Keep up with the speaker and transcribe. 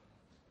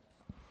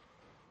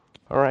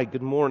All right,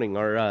 good morning.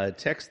 Our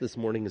text this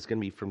morning is going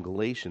to be from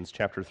Galatians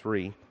chapter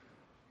 3,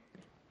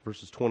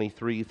 verses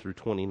 23 through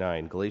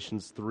 29.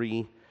 Galatians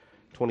 3,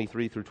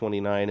 23 through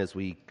 29, as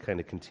we kind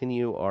of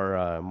continue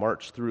our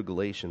march through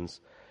Galatians.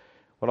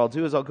 What I'll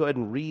do is I'll go ahead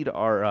and read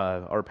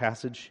our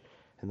passage,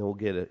 and then we'll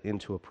get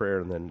into a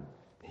prayer and then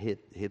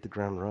hit the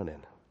ground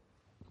running.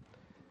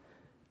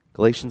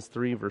 Galatians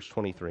 3, verse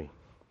 23.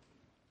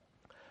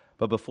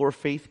 But before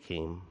faith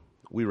came,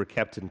 we were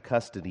kept in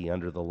custody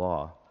under the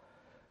law,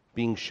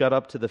 being shut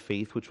up to the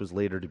faith which was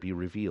later to be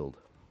revealed.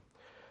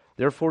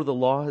 Therefore the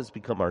law has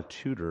become our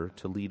tutor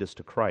to lead us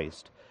to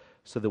Christ,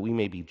 so that we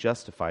may be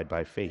justified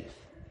by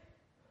faith.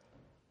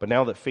 But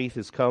now that faith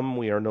has come,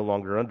 we are no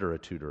longer under a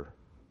tutor.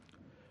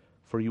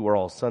 For you are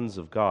all sons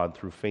of God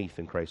through faith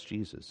in Christ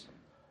Jesus.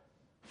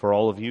 For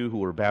all of you who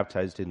were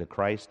baptized into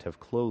Christ have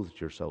clothed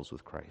yourselves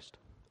with Christ.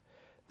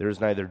 There is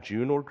neither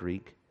Jew nor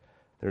Greek,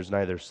 there is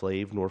neither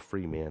slave nor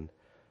free man,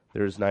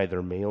 there is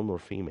neither male nor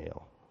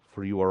female,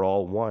 for you are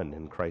all one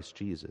in Christ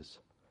Jesus.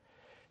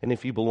 And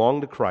if you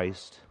belong to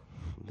Christ,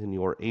 then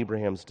you are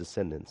Abraham's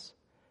descendants,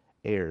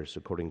 heirs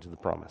according to the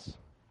promise.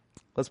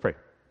 Let's pray.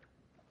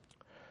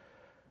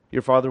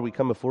 Dear Father, we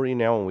come before you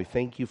now and we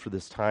thank you for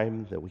this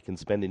time that we can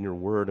spend in your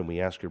word, and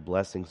we ask your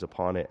blessings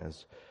upon it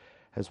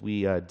as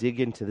we dig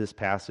into this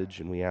passage,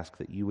 and we ask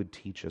that you would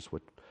teach us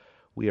what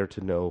we are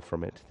to know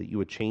from it, that you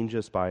would change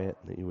us by it,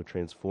 that you would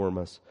transform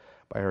us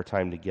by our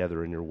time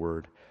together in your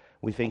word.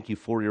 We thank you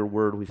for your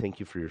word. We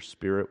thank you for your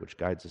spirit, which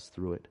guides us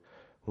through it.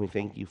 We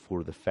thank you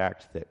for the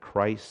fact that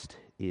Christ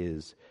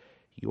is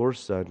your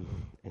Son,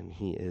 and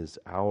he is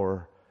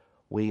our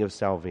way of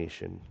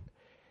salvation.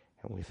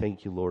 And we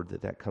thank you, Lord,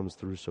 that comes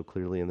through so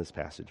clearly in this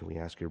passage. And we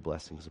ask your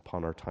blessings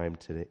upon our time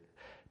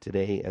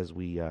today as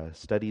we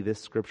study this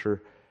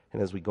scripture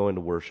and as we go into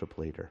worship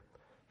later.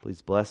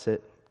 Please bless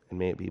it, and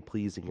may it be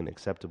pleasing and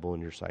acceptable in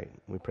your sight.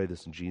 We pray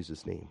this in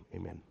Jesus' name.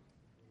 Amen.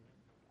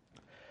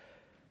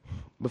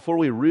 Before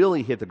we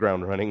really hit the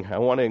ground running, I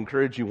want to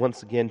encourage you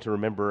once again to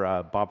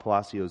remember Bob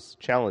Palacio's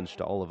challenge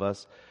to all of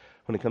us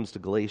when it comes to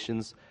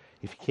Galatians.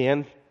 If you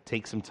can,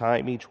 take some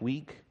time each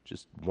week,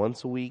 just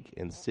once a week,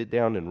 and sit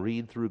down and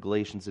read through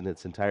Galatians in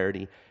its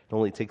entirety. It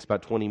only takes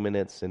about 20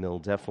 minutes, and it'll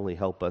definitely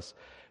help us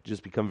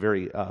just become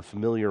very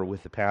familiar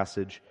with the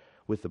passage,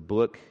 with the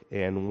book,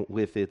 and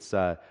with its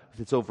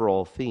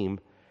overall theme.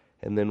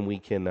 And then we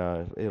can,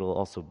 it'll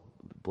also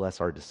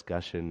bless our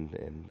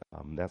discussion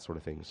and that sort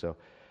of thing. So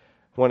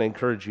I want to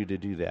encourage you to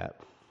do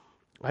that.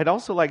 I'd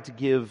also like to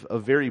give a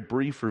very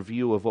brief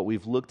review of what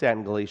we've looked at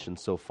in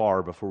Galatians so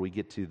far before we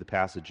get to the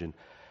passage in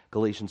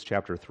Galatians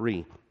chapter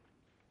 3.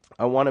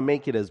 I want to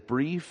make it as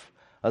brief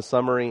a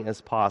summary as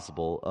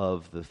possible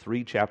of the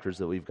 3 chapters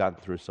that we've gotten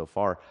through so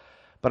far.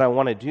 But I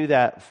want to do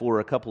that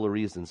for a couple of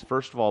reasons.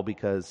 First of all,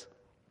 because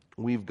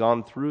we've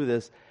gone through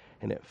this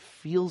and it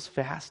feels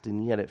fast,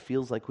 and yet it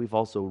feels like we've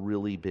also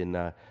really been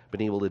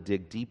able to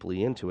dig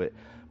deeply into it.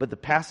 But the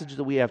passage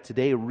that we have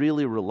today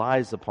really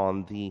relies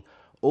upon the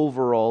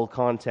overall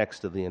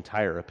context of the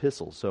entire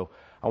epistle. So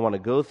I want to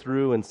go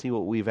through and see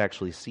what we've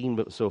actually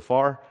seen so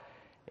far.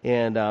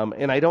 And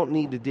I don't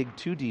need to dig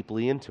too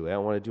deeply into it. I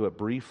want to do it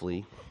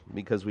briefly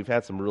because we've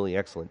had some really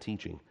excellent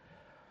teaching.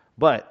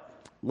 But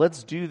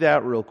let's do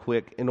that real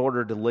quick in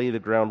order to lay the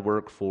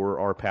groundwork for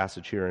our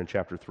passage here in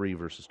chapter 3,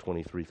 verses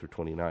 23 through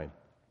 29.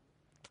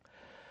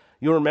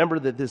 You'll remember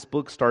that this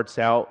book starts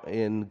out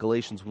in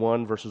Galatians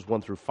 1, verses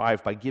 1 through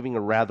 5, by giving a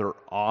rather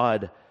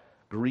odd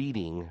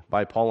greeting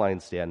by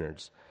Pauline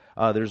standards.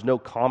 There's no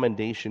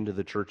commendation to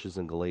the churches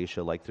in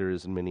Galatia like there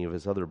is in many of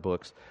his other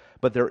books,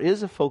 but there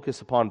is a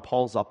focus upon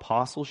Paul's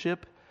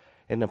apostleship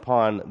and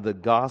upon the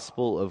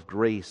gospel of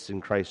grace in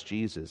Christ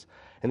Jesus.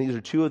 And these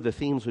are 2 of the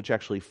themes which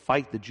actually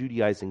fight the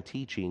Judaizing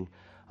teaching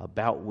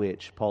about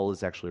which Paul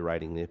is actually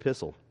writing the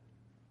epistle.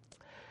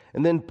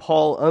 And then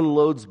Paul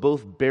unloads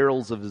both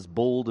barrels of his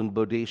bold and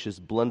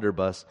bodacious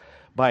blunderbuss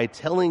by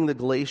telling the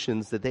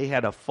Galatians that they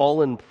had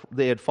fallen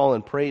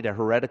prey to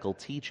heretical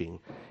teaching.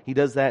 He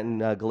does that in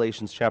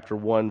Galatians chapter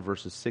 1,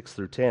 verses 6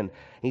 through 10. And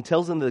he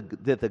tells them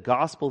that the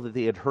gospel that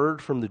they had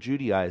heard from the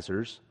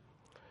Judaizers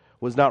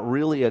was not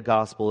really a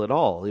gospel at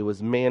all. It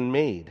was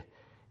man-made.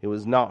 It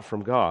was not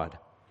from God.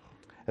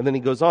 And then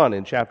he goes on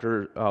in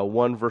chapter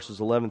 1,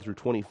 verses 11 through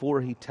 24.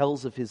 He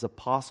tells of his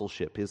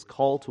apostleship, his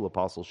call to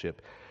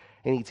apostleship.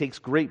 And he takes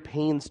great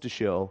pains to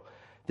show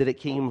that it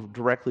came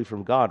directly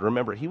from God.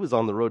 Remember, he was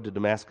on the road to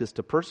Damascus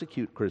to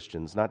persecute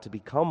Christians, not to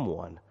become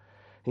one.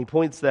 He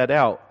points that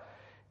out.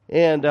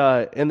 And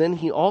then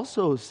he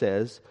also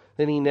says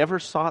that he never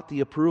sought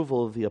the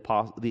approval of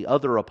the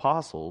other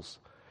apostles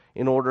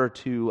in order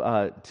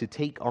to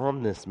take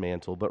on this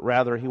mantle, but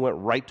rather he went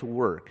right to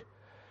work,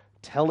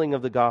 telling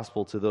of the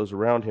gospel to those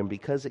around him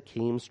because it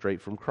came straight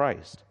from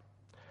Christ.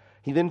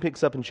 He then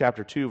picks up in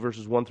chapter 2,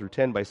 verses 1 through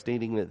 10, by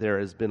stating that there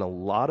has been a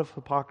lot of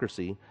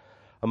hypocrisy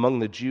among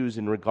the Jews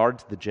in regard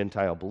to the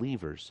Gentile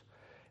believers.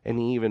 And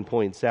he even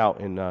points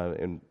out in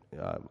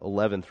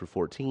 11 through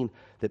 14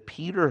 that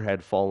Peter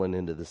had fallen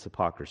into this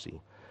hypocrisy.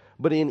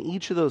 But in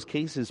each of those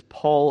cases,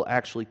 Paul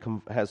actually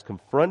has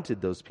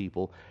confronted those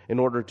people in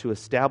order to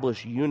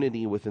establish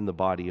unity within the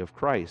body of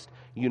Christ,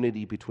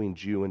 unity between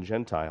Jew and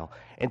Gentile,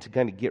 and to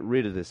kind of get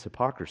rid of this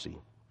hypocrisy.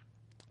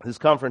 This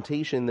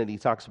confrontation that he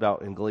talks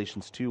about in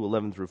Galatians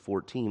 2:11 through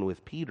 14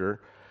 with Peter,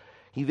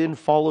 he then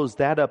follows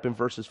that up in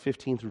verses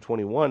 15 through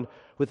 21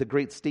 with a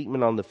great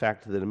statement on the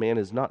fact that a man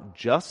is not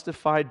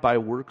justified by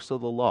works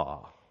of the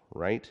law,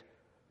 right?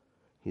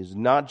 He's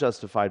not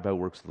justified by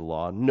works of the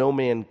law. No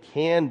man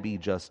can be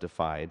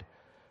justified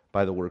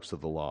by the works of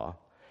the law.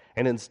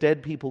 And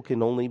instead, people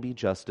can only be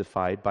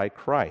justified by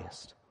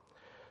Christ.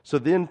 So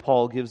then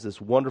Paul gives this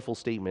wonderful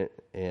statement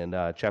in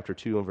chapter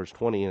 2 and verse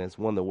 20, and it's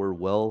one that we're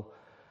well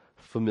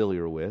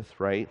familiar with,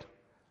 right?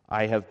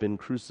 I have been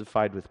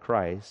crucified with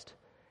Christ,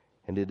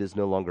 and it is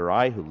no longer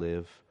I who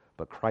live,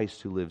 but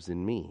Christ who lives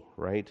in me,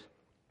 right?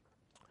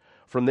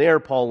 From there,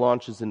 Paul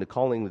launches into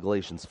calling the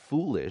Galatians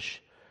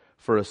foolish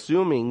for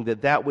assuming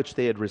that which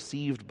they had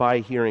received by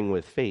hearing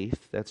with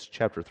faith, that's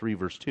chapter 3,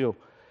 verse 2,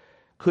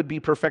 could be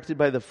perfected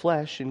by the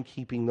flesh in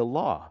keeping the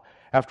law.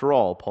 After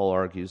all, Paul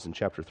argues in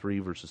chapter 3,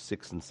 verses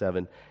 6 and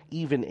 7,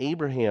 even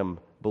Abraham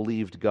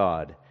believed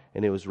God,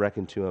 and it was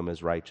reckoned to him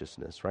as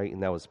righteousness, right?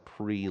 And that was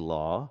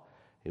pre-law.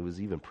 It was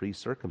even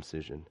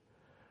pre-circumcision,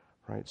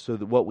 right? So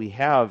that what we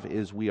have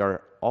is we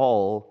are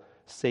all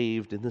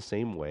saved in the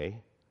same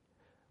way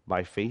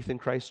by faith in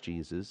Christ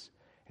Jesus,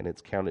 and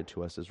it's counted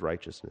to us as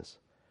righteousness.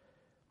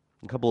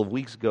 A couple of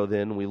weeks ago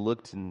then, we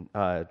looked in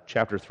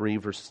chapter 3,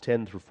 verses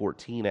 10 through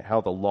 14 at how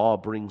the law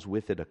brings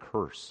with it a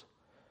curse.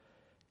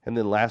 And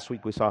then last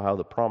week we saw how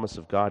the promise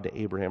of God to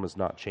Abraham is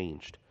not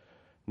changed,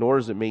 nor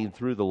is it made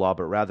through the law,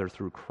 but rather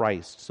through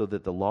Christ, so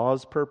that the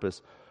law's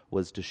purpose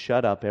was to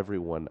shut up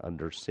everyone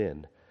under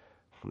sin.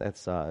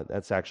 That's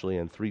actually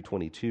in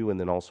 3:22 and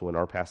then also in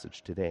our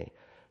passage today.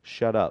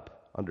 Shut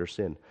up under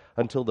sin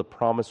until the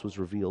promise was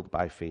revealed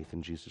by faith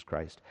in Jesus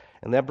Christ.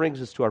 And that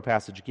brings us to our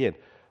passage again.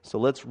 So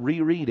let's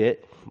reread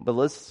it, but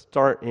let's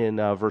start in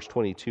verse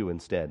 22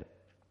 instead.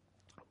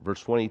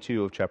 Verse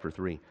 22 of chapter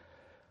 3.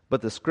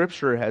 But the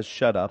Scripture has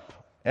shut up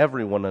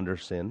everyone under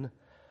sin,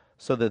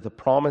 so that the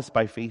promise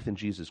by faith in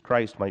Jesus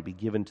Christ might be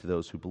given to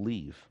those who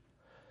believe.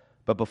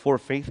 But before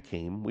faith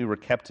came, we were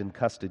kept in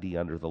custody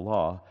under the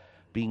law,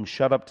 being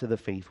shut up to the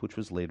faith which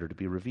was later to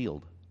be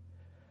revealed.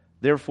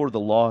 Therefore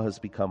the law has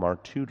become our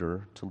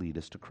tutor to lead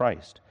us to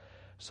Christ,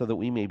 so that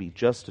we may be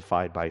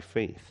justified by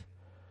faith.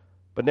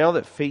 But now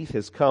that faith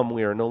has come,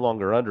 we are no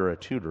longer under a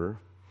tutor,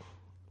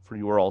 for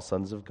you are all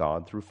sons of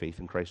God through faith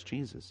in Christ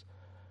Jesus.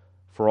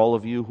 For all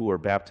of you who are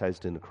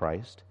baptized into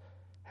Christ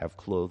have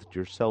clothed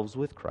yourselves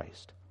with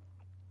Christ.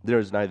 There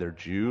is neither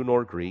Jew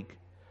nor Greek,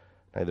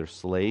 neither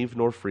slave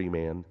nor free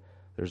man.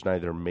 There is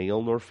neither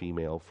male nor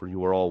female, for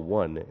you are all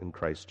one in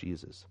Christ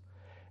Jesus.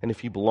 And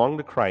if you belong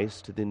to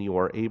Christ, then you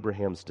are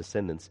Abraham's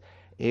descendants,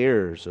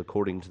 heirs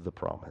according to the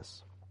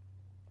promise.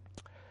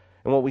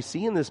 And what we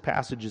see in this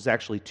passage is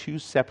actually two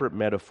separate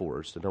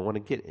metaphors, and I want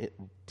to get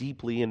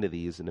deeply into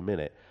these in a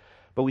minute.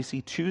 But we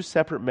see two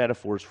separate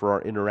metaphors for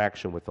our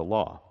interaction with the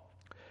law.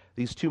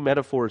 These two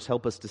metaphors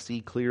help us to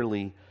see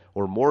clearly,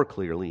 or more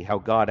clearly, how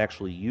God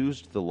actually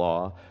used the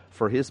law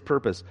for his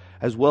purpose,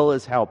 as well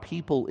as how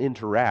people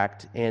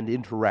interact and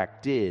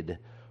interacted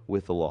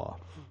with the law.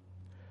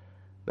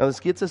 Now, this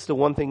gets us to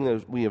one thing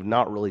that we have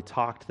not really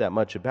talked that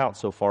much about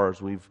so far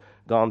as we've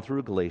gone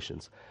through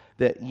Galatians.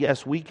 That,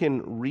 yes, we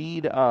can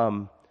read,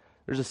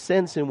 there's a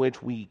sense in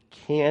which we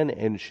can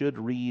and should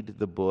read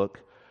the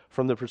book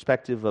from the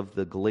perspective of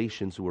the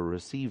Galatians who are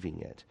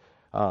receiving it,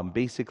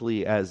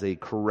 basically as a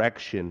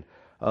correction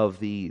of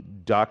the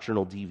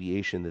doctrinal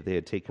deviation that they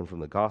had taken from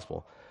the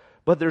gospel.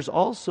 But there's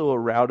also a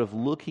route of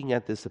looking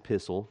at this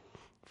epistle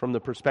from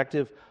the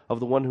perspective of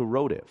the one who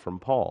wrote it, from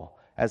Paul,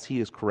 as he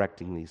is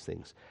correcting these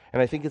things.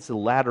 And I think it's the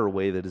latter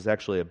way that is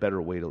actually a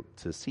better way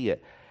to see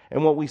it.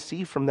 And what we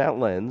see from that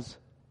lens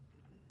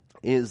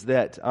is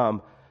that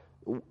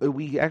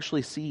we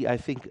actually see, I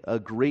think, a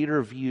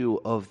greater view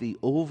of the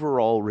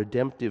overall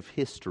redemptive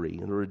history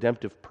and the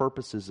redemptive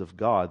purposes of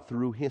God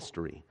through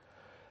history.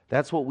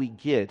 That's what we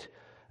get,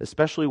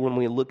 especially when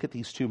we look at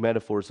these two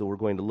metaphors that we're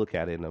going to look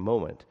at in a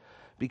moment.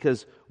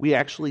 Because we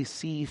actually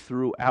see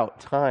throughout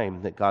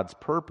time that God's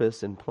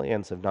purpose and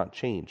plans have not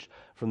changed.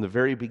 From the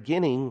very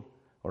beginning,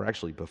 or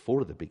actually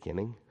before the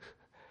beginning,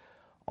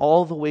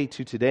 all the way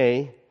to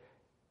today,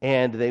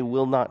 and they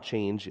will not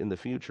change in the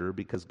future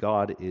because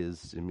God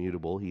is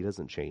immutable. He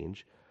doesn't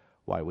change.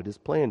 Why would his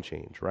plan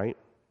change, right?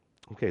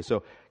 Okay,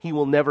 so he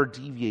will never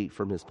deviate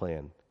from his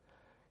plan.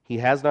 He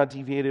has not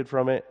deviated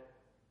from it.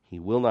 He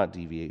will not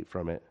deviate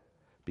from it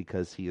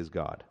because he is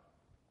God.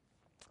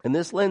 And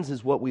this lens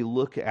is what we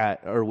look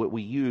at, or what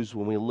we use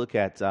when we look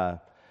at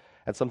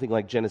something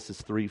like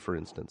Genesis 3, for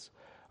instance.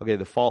 Okay,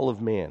 the fall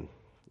of man.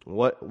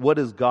 What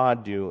does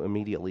God do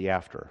immediately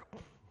after?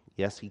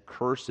 Yes, he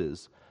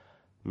curses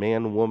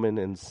man, woman,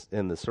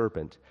 and the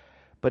serpent.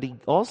 But he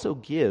also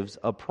gives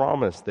a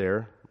promise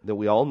there that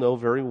we all know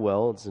very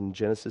well. It's in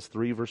Genesis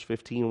 3, verse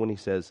 15, when he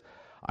says,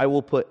 I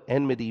will put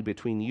enmity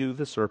between you,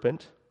 the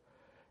serpent,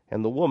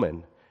 and the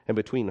woman, and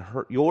between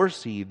your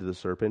seed, the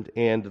serpent,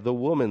 and the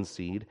woman's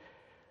seed.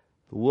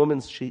 The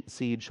woman's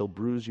seed shall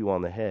bruise you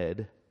on the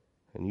head,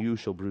 and you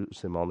shall bruise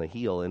him on the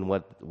heel. And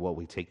what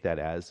we take that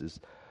as is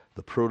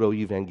the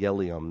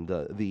proto-evangelium,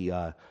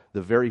 the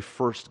very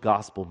first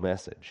gospel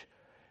message.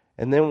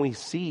 And then we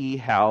see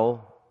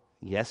how,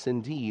 yes,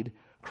 indeed,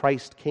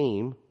 Christ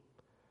came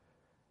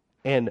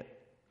and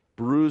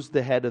bruised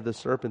the head of the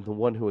serpent, the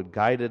one who had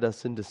guided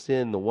us into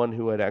sin, the one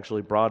who had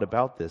actually brought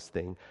about this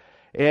thing.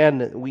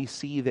 And we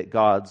see that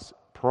God's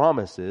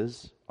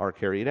promises are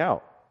carried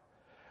out.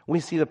 We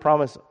see the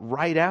promise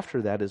right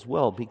after that as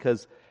well,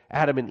 because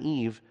Adam and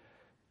Eve,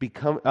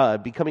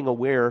 becoming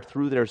aware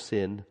through their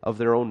sin of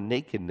their own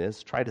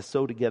nakedness, try to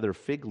sew together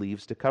fig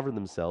leaves to cover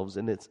themselves,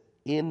 and it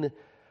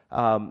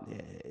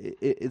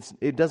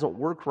doesn't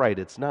work right.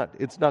 It's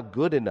not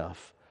good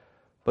enough.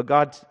 But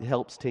God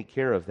helps take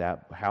care of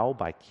that. How?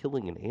 By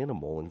killing an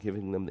animal and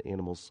giving them the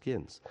animal's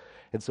skins.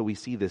 And so we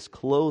see this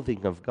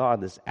clothing of God,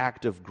 this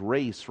act of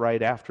grace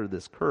right after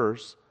this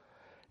curse,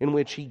 in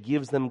which he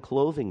gives them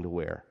clothing to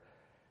wear.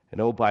 And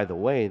oh, by the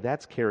way,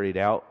 that's carried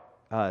out,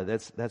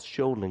 that's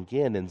shown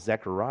again in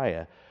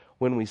Zechariah,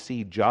 when we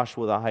see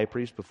Joshua the high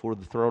priest before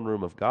the throne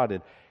room of God,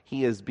 and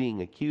he is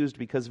being accused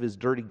because of his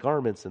dirty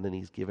garments, and then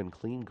he's given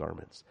clean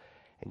garments.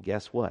 And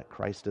guess what?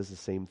 Christ does the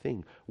same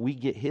thing. We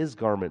get his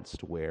garments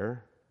to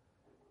wear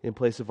in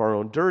place of our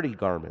own dirty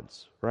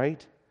garments,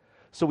 right?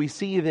 So we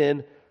see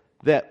then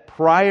that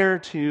prior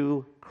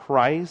to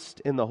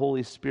Christ and the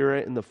Holy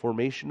Spirit and the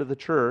formation of the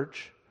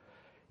church,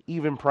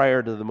 even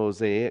prior to the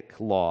Mosaic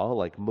law,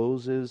 like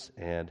Moses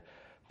and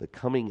the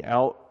coming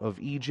out of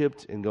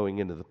Egypt and going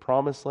into the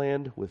promised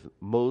land with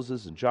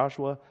Moses and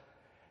Joshua,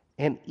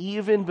 and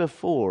even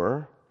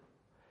before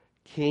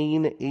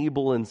Cain,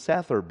 Abel, and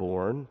Seth are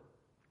born,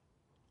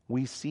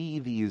 we see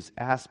these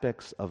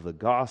aspects of the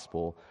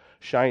gospel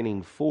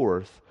shining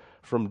forth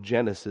from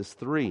Genesis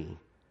 3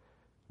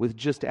 with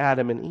just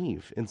Adam and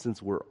Eve. And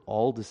since we're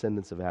all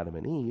descendants of Adam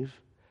and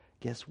Eve,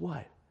 guess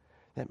what?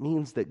 That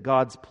means that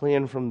God's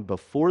plan from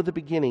before the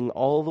beginning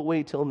all the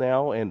way till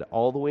now and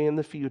all the way in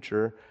the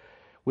future,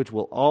 which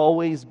will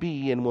always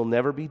be and will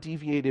never be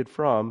deviated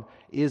from,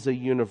 is a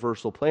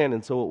universal plan.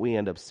 And so what we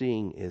end up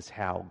seeing is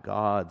how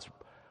God's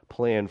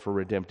plan for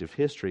redemptive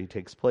history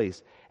takes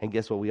place. And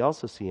guess what we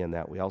also see in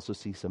that? We also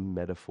see some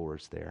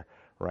metaphors there,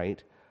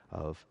 right?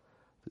 Of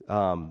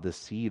the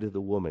seed of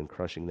the woman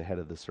crushing the head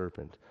of the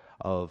serpent,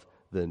 of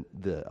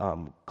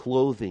the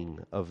clothing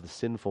of the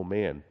sinful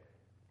man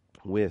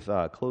with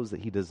clothes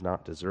that he does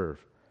not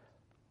deserve.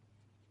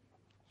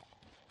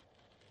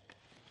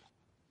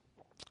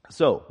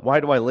 So, why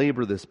do I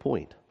labor this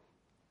point?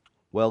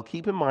 Well,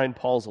 keep in mind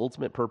Paul's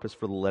ultimate purpose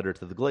for the letter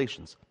to the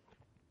Galatians.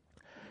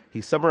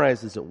 He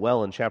summarizes it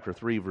well in chapter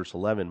 3, verse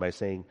 11 by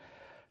saying,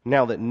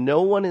 "Now that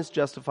no one is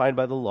justified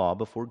by the law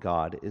before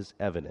God is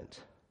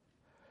evident,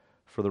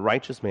 for the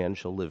righteous man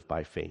shall live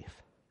by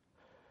faith."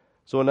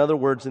 So in other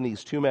words, in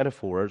these two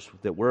metaphors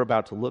that we're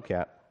about to look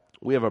at,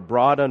 we have a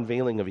broad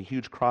unveiling of a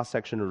huge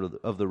cross-section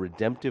of the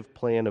redemptive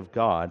plan of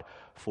God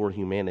for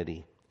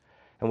humanity.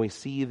 And we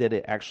see that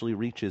it actually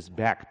reaches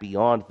back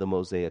beyond the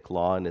Mosaic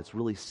law, and it's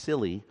really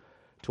silly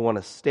to want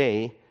to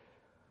stay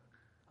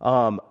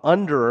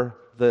under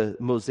the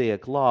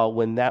Mosaic law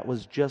when that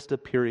was just a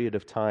period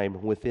of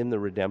time within the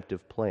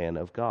redemptive plan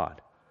of God.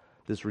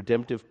 This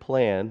redemptive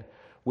plan,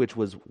 which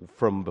was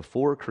from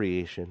before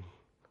creation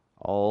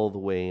all the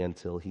way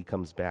until he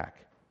comes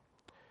back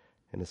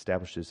and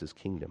establishes his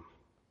kingdom.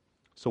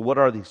 So what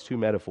are these two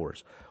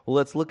metaphors? Well,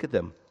 let's look at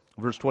them.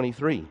 Verse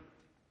 23.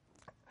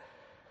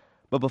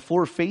 "But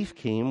before faith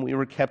came, we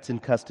were kept in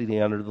custody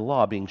under the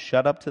law, being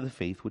shut up to the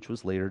faith which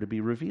was later to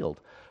be revealed."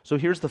 So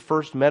here's the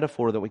first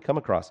metaphor that we come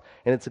across,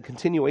 and it's a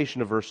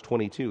continuation of verse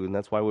 22, and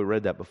that's why we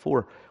read that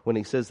before, when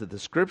he says that the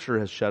Scripture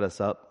has shut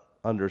us up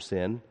under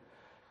sin.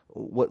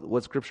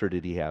 What Scripture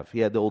did he have? He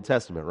had the Old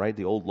Testament, right?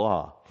 The old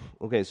law.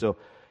 Okay, so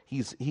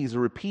he's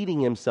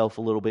repeating himself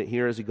a little bit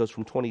here as he goes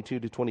from 22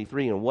 to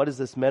 23, and what is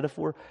this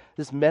metaphor?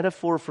 This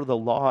metaphor for the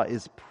law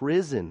is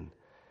prison.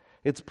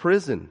 It's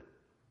prison.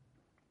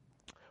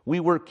 We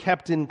were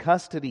kept in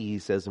custody, he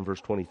says in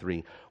verse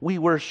 23. We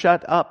were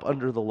shut up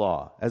under the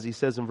law, as he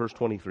says in verse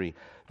 23.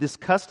 This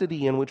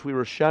custody in which we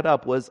were shut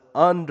up was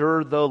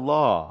under the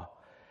law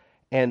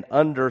and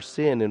under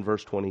sin in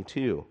verse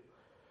 22.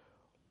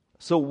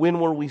 So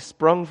when were we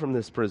sprung from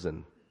this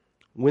prison?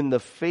 When the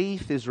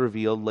faith is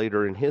revealed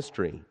later in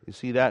history. You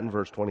see that in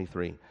verse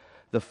 23.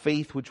 The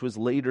faith which was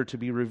later to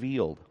be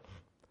revealed.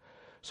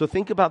 So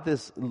think about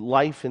this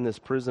life in this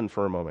prison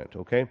for a moment,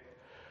 okay?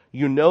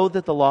 You know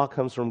that the law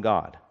comes from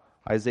God.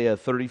 Isaiah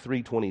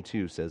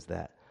 33:22 says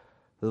that.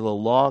 The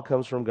law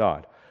comes from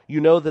God. You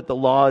know that the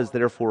law is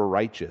therefore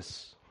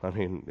righteous. I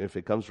mean, if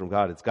it comes from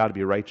God, it's got to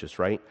be righteous,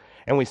 right?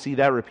 And we see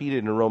that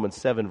repeated in Romans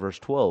 7, verse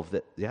 12,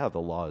 that, yeah, the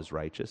law is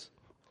righteous.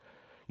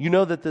 You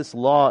know that this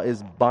law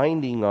is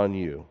binding on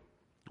you.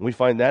 We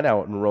find that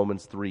out in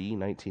Romans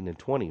 3:19 and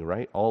 20,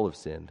 right? All have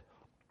sinned.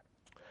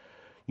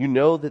 You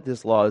know that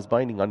this law is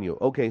binding on you.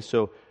 Okay,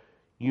 so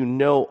You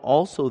know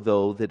also,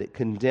 though, that it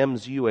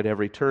condemns you at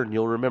every turn.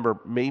 You'll remember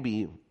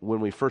maybe when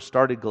we first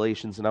started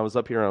Galatians, and I was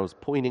up here and I was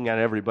pointing at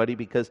everybody,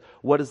 because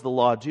what does the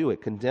law do?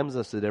 It condemns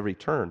us at every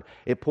turn.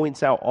 It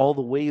points out all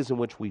the ways in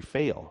which we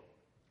fail.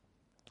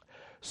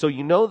 So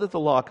you know that the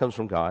law comes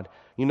from God.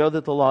 You know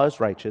that the law is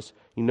righteous.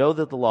 You know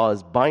that the law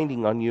is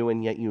binding on you,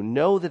 and yet you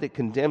know that it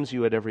condemns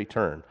you at every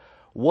turn.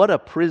 What a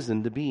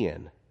prison to be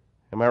in.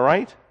 Am I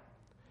right?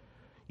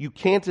 You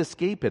can't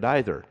escape it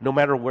either. No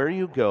matter where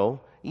you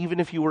go,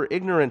 even if you were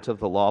ignorant of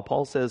the law,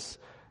 Paul says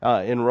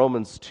in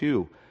Romans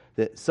 2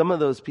 that some of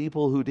those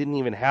people who didn't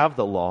even have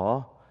the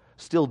law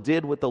still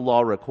did what the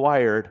law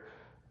required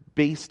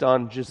based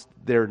on just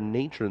their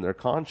nature and their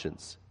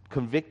conscience,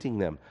 convicting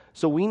them.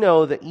 So we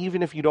know that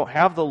even if you don't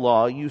have the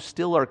law, you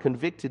still are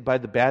convicted by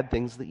the bad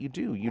things that you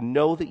do. You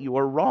know that you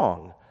are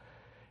wrong.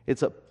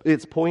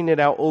 It's pointed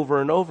out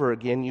over and over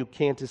again. You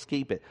can't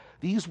escape it.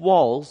 These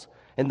walls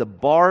and the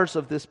bars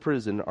of this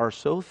prison are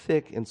so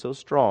thick and so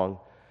strong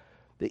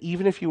that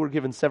even if you were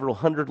given several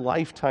hundred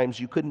lifetimes,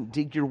 you couldn't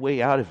dig your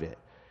way out of it.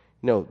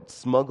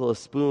 Smuggle a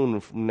spoon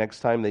from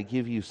next time they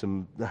give you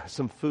some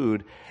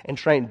food and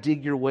try and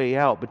dig your way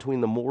out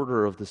between the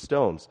mortar of the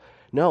stones.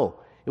 No,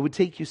 it would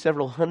take you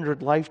several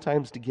hundred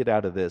lifetimes to get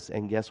out of this.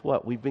 And guess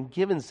what? We've been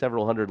given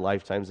several hundred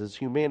lifetimes as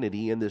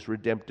humanity in this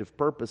redemptive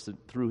purpose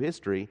through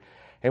history,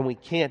 and we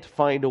can't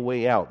find a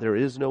way out. There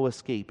is no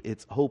escape.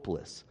 It's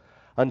hopeless.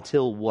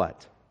 Until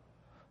what?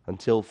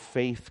 Until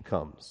faith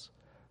comes.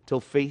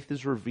 Until faith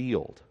is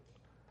revealed.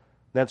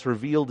 That's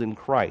revealed in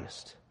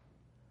Christ.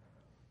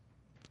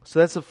 So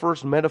that's the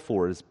first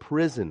metaphor, is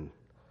prison.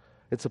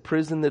 It's a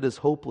prison that is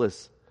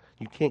hopeless.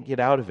 You can't get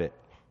out of it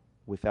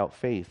without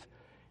faith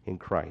in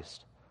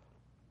Christ.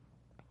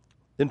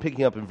 Then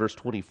picking up in verse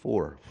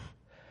 24.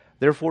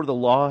 Therefore the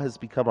law has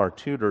become our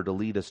tutor to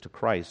lead us to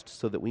Christ,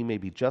 so that we may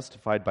be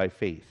justified by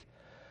faith.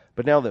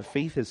 But now that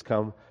faith has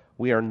come,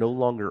 we are no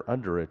longer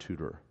under a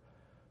tutor.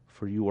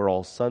 For you are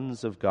all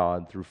sons of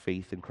God through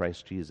faith in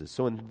Christ Jesus.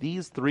 So in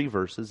these 3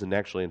 verses, and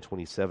actually in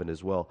 27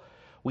 as well,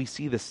 we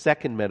see the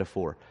second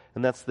metaphor,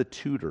 and that's the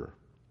tutor.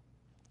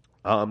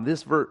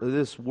 This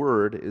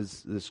word,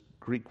 is this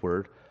Greek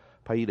word,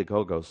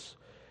 paidagogos,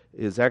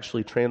 is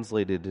actually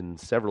translated in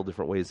several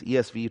different ways.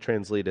 ESV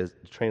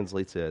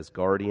translates it as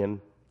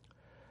guardian,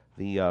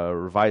 the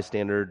Revised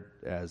Standard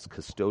as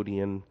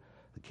custodian,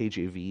 the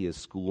KJV as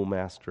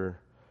schoolmaster.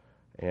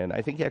 And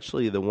I think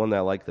actually the one that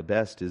I like the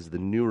best is the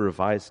New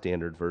Revised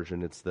Standard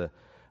Version. It's the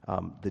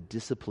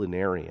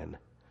disciplinarian.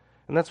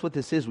 And that's what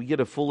this is. We get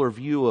a fuller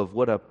view of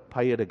what a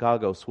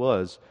paidagogos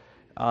was.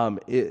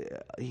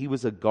 He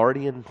was a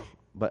guardian,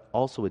 but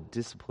also a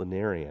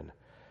disciplinarian.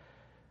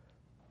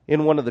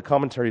 In one of the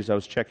commentaries I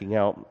was checking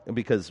out,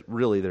 because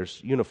really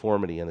there's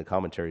uniformity in the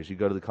commentaries. You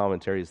go to the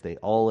commentaries, they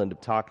all end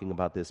up talking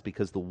about this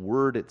because the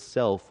word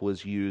itself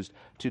was used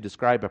to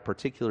describe a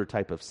particular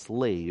type of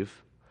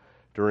slave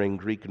during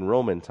Greek and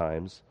Roman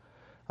times,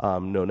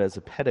 known as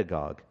a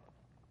pedagogue.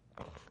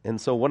 And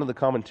so one of the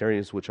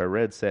commentaries which I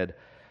read said,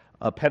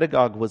 a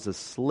pedagogue was a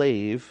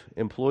slave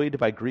employed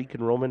by Greek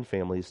and Roman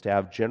families to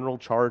have general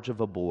charge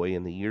of a boy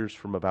in the years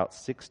from about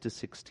 6 to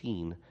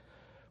 16,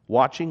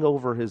 watching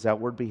over his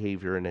outward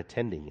behavior and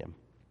attending him.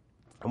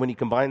 And when you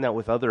combine that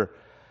with other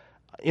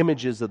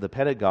images of the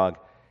pedagogue,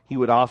 he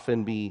would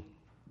often be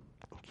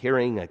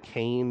carrying a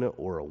cane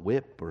or a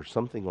whip or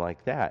something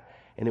like that.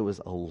 And it was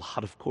a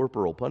lot of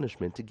corporal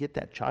punishment to get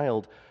that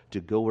child to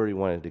go where he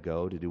wanted to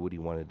go, to do what he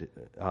wanted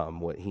to,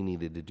 what he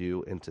needed to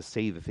do, and to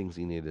say the things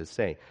he needed to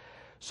say.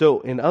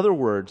 So, in other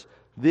words,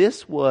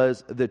 this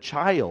was the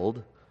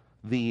child,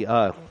 the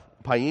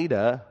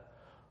paida.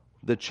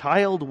 The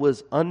child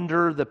was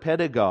under the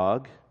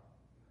pedagogue.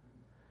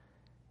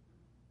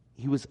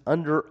 He was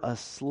under a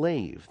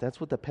slave. That's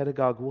what the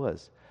pedagogue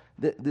was.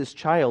 This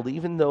child,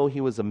 even though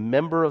he was a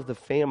member of the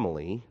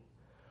family,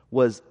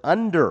 was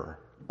under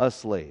a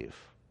slave.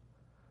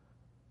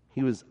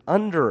 He was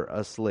under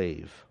a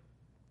slave,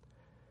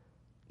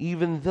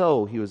 even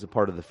though he was a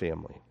part of the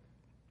family.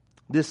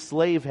 This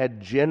slave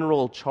had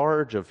general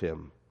charge of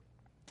him.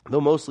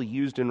 Though mostly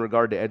used in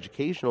regard to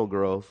educational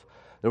growth,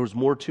 there was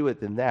more to it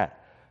than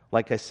that.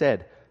 Like I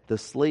said, the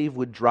slave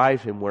would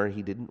drive him where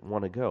he didn't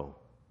want to go.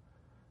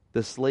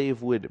 The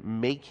slave would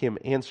make him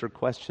answer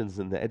questions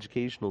in the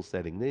educational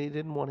setting that he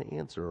didn't want to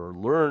answer, or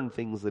learn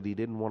things that he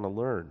didn't want to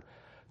learn,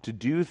 to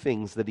do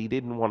things that he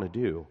didn't want to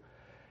do.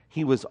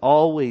 He was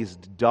always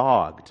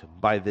dogged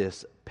by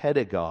this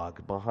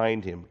pedagogue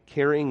behind him,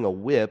 carrying a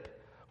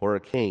whip or a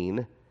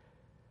cane,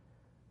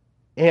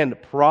 and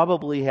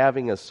probably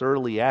having a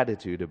surly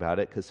attitude about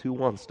it, because who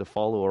wants to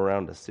follow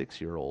around a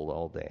 6-year-old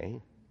all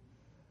day?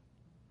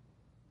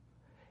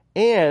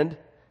 And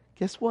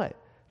guess what?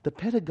 The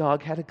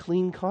pedagogue had a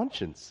clean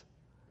conscience.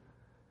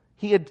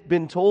 He had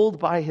been told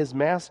by his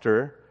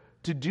master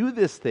to do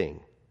this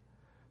thing,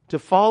 to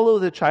follow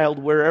the child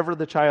wherever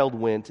the child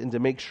went, and to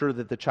make sure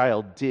that the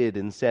child did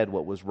and said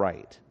what was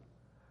right.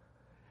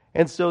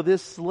 And so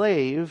this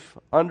slave,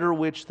 under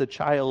which the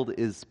child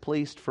is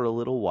placed for a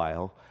little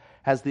while,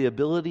 has the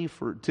ability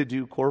to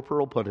do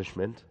corporal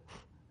punishment,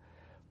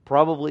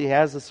 probably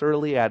has a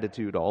surly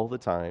attitude all the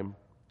time,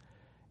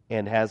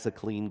 and has a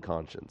clean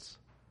conscience.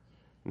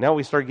 Now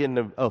we start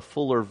getting a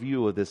fuller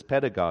view of this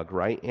pedagogue,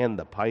 right? And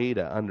the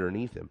paida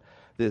underneath him.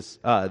 This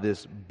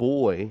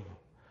boy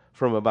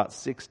from about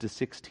 6 to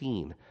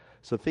 16.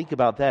 So think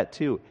about that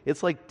too.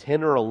 It's like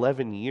 10 or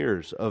 11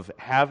 years of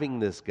having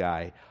this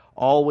guy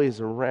always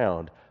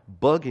around,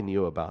 bugging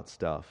you about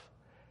stuff.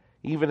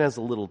 Even as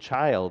a little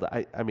child,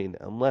 I mean,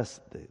 unless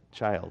the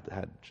child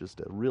had just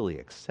a really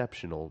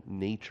exceptional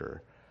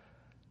nature,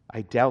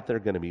 I doubt they're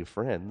going to be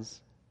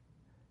friends.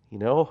 10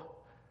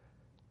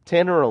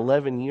 or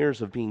 11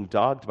 years of being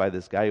dogged by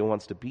this guy who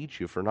wants to beat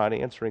you for not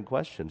answering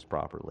questions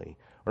properly,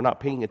 or not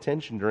paying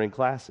attention during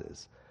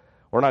classes,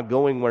 or not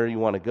going where you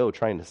want to go,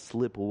 trying to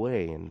slip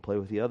away and play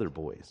with the other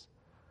boys.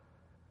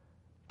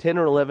 10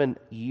 or 11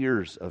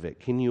 years of it.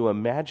 Can you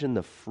imagine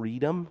the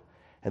freedom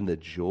and the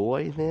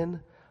joy then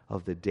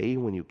of the day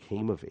when you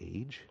came of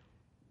age?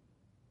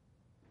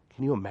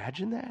 Can you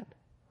imagine that?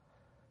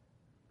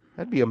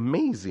 That'd be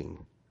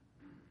amazing.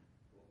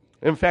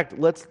 In fact,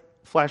 let's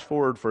flash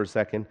forward for a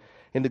second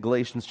into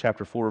Galatians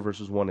chapter 4,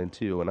 verses 1 and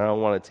 2. And I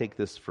don't want to take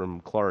this from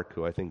Clark,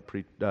 who I think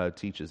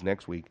teaches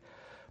next week.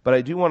 But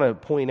I do want to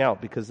point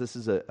out, because this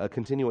is a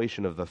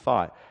continuation of the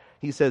thought.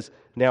 He says,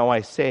 "Now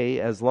I say,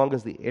 as long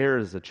as the heir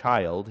is a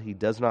child, he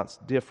does not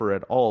differ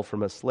at all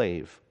from a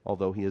slave,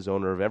 although he is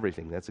owner of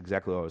everything." That's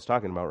exactly what I was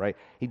talking about, right?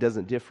 He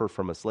doesn't differ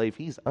from a slave.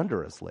 He's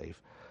under a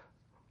slave,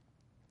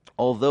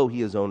 although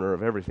he is owner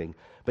of everything.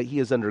 But he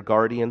is under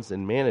guardians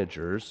and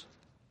managers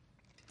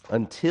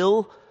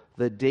until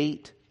the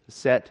date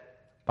set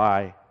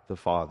by the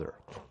Father.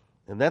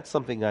 And that's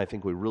something I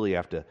think we really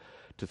have to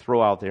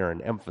throw out there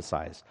and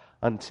emphasize.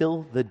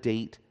 Until the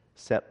date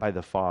set by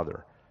the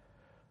Father.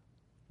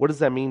 What does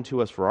that mean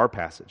to us for our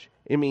passage?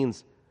 It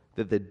means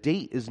that the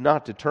date is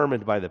not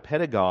determined by the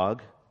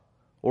pedagogue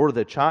or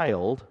the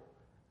child.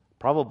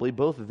 Probably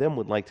both of them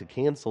would like to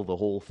cancel the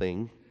whole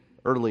thing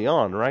early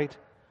on, right?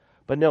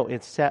 But no,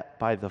 it's set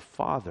by the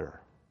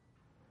Father.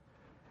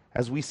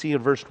 As we see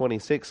in verse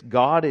 26,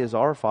 God is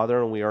our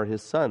Father and we are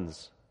His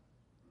sons.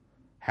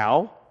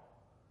 How?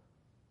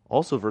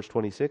 Also verse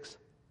 26,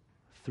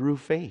 through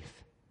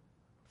faith.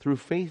 Through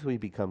faith we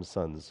become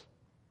sons.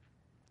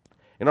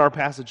 In our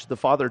passage, the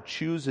Father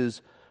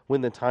chooses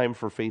when the time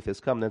for faith has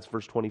come. That's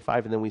verse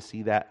 25, and then we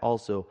see that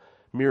also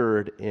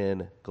mirrored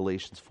in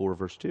Galatians 4,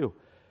 verse 2.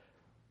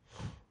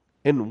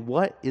 And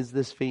what is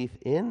this faith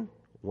in?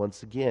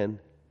 Once again,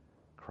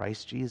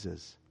 Christ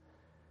Jesus.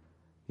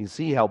 You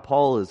see how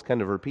Paul is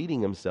kind of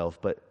repeating himself,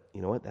 but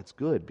you know what? That's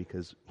good,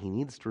 because he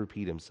needs to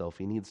repeat himself.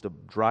 He needs to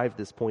drive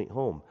this point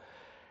home.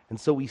 And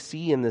so we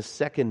see in this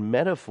second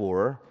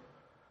metaphor,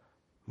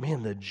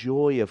 man, the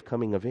joy of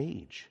coming of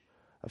age,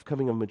 of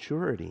coming of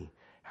maturity.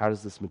 How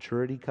does this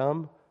maturity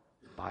come?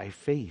 By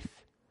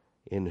faith.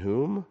 In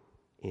whom?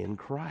 In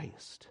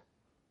Christ.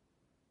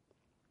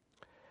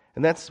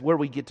 And that's where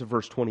we get to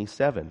verse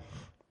 27.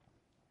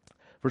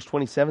 Verse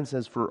 27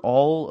 says, "For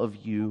all of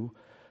you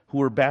who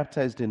were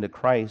baptized into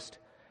Christ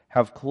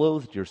have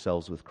clothed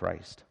yourselves with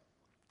Christ."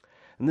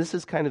 And this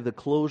is kind of the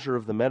closure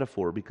of the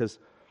metaphor, because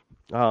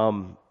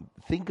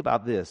think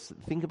about this.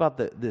 Think about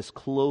this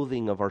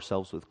clothing of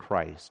ourselves with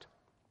Christ.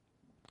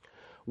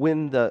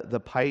 When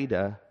the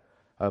paideia,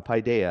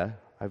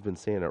 I've been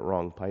saying it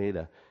wrong,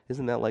 paideia,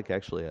 isn't that like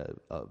actually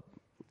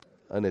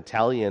an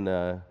Italian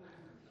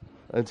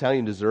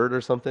dessert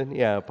or something?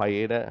 Yeah,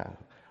 paideia,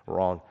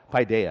 wrong.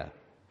 Paideia.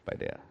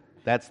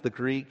 That's the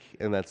Greek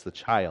and that's the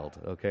child,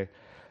 okay?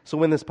 So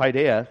when this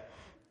paideia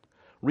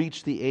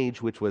reached the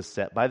age which was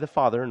set by the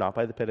Father, not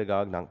by the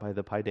pedagogue, not by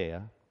the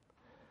paideia,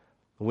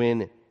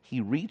 when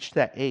he reached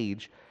that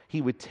age,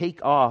 he would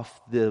take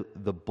off the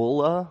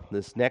bulla,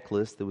 this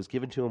necklace that was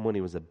given to him when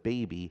he was a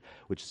baby,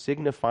 which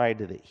signified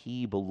that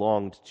he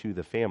belonged to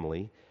the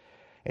family.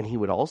 And he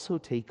would also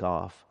take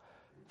off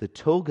the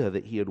toga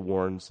that he had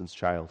worn since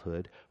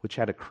childhood, which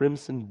had a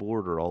crimson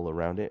border all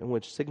around it, and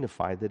which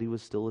signified that he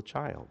was still a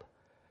child.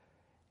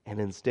 And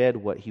instead,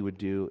 what he would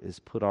do is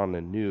put on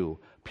a new,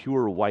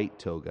 pure white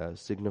toga,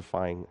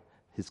 signifying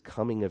his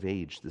coming of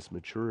age, this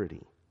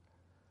maturity.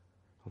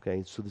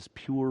 Okay, so this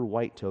pure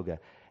white toga.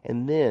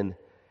 And then,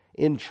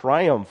 in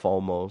triumph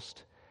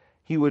almost,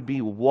 he would be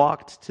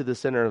walked to the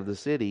center of the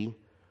city,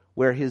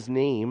 where his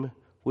name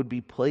would be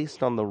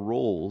placed on the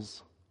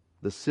rolls,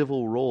 the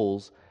civil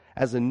rolls,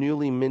 as a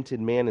newly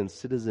minted man and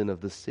citizen of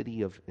the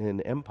city of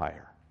an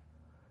empire.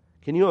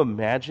 Can you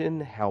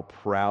imagine how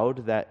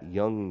proud that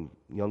young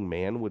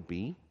man would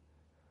be?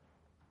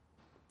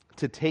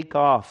 To take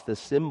off the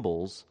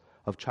symbols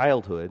of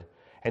childhood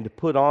and to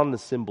put on the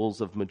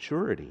symbols of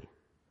maturity.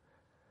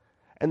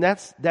 And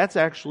that's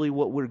actually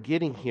what we're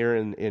getting here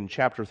in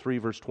chapter 3,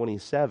 verse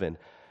 27.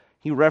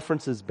 He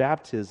references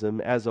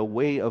baptism as a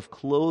way of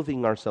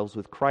clothing ourselves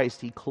with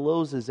Christ. He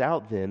closes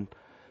out then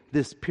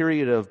this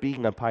period of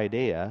being a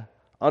paideia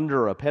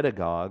under a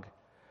pedagogue.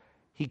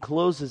 He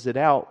closes it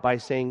out by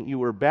saying, you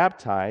were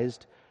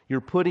baptized,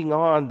 you're putting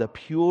on the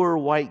pure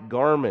white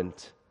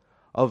garment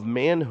of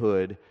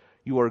manhood,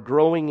 you are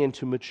growing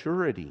into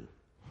maturity.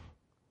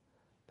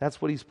 That's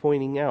what he's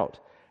pointing out.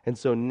 And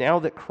so now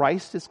that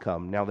Christ has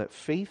come, now that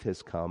faith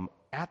has come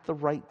at the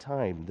right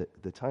time,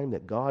 the time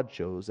that God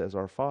chose as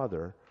our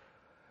Father,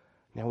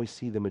 now we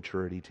see the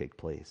maturity take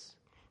place.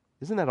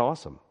 Isn't that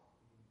awesome?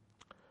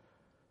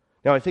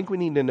 Now, I think we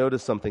need to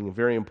notice something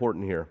very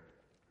important here.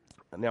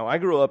 Now, I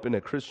grew up in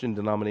a Christian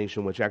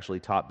denomination which actually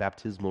taught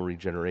baptismal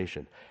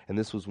regeneration, and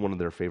this was one of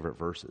their favorite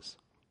verses.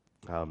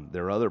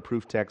 Their other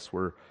proof texts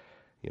were,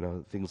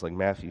 things like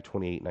Matthew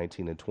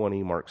 28:19 and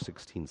 20, Mark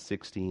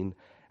 16:16,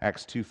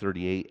 Acts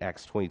 2:38,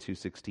 Acts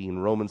 22:16,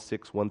 Romans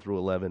 6:1 through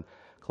 11,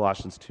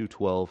 Colossians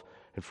 2:12,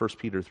 and 1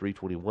 Peter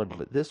 3:21.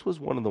 But this was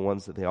one of the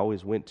ones that they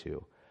always went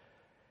to.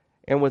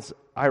 And what's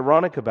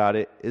ironic about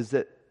it is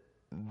that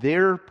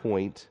their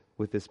point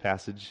with this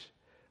passage,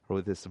 or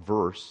with this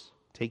verse,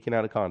 taken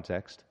out of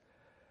context,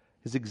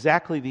 is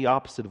exactly the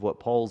opposite of what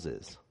Paul's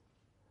is.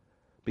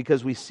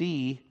 Because we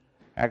see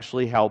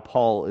actually how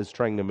Paul is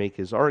trying to make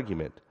his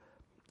argument.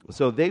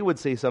 So they would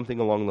say something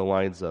along the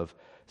lines of,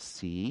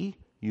 see,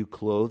 you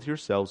clothe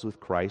yourselves with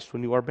Christ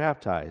when you are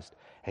baptized,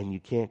 and you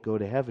can't go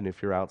to heaven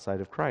if you're outside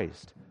of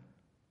Christ.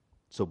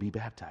 So be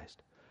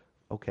baptized.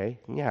 Okay,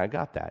 yeah, I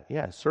got that.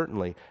 Yeah,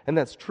 certainly. And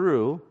that's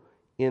true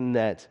in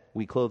that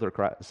we clothe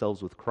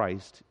ourselves with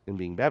Christ in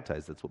being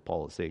baptized. That's what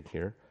Paul is saying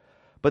here.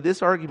 But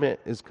this argument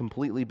is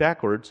completely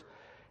backwards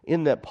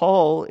in that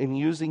Paul, in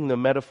using the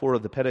metaphor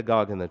of the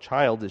pedagogue and the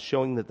child, is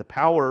showing that the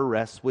power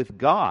rests with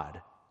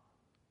God.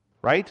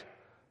 Right?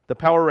 The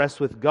power rests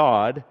with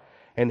God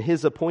and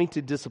his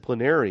appointed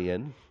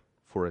disciplinarian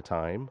for a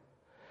time,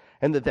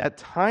 and that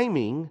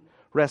timing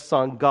rests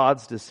on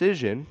God's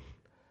decision,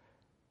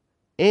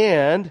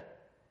 and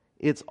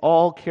it's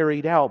all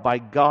carried out by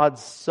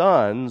God's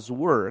Son's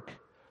work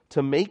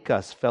to make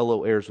us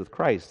fellow heirs with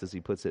Christ, as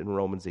he puts it in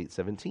Romans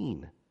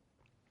 8:17.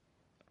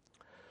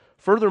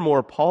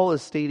 Furthermore, Paul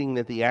is stating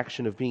that the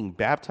action of being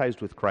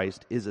baptized with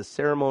Christ is a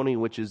ceremony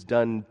which is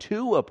done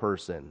to a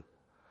person,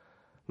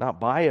 not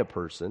by a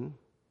person.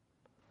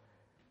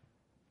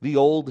 The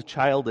old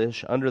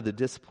childish, under the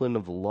discipline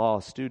of the law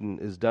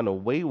student is done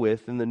away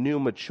with, and the new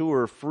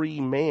mature, free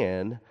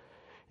man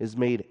is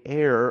made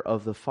heir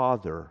of the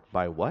Father.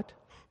 By what?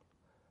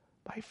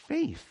 By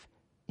faith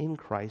in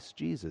Christ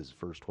Jesus,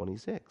 verse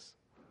 26.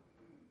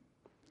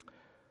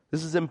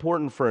 This is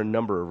important for a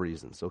number of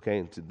reasons,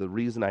 okay? The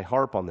reason I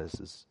harp on this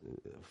is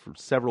for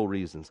several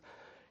reasons.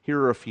 Here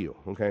are a few,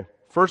 okay?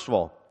 First of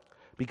all,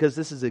 because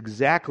this is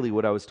exactly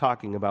what I was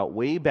talking about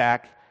way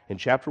back in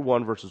chapter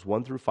 1, verses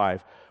 1 through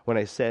 5, when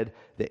I said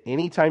that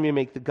anytime you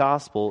make the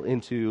gospel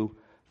into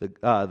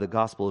the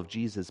gospel of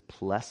Jesus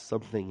plus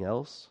something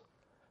else,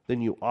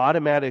 then you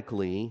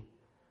automatically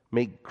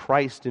make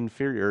Christ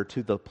inferior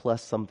to the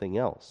plus something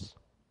else.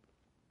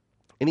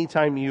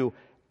 Anytime you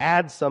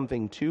add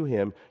something to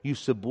him, you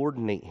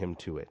subordinate him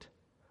to it.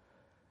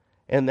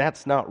 And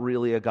that's not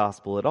really a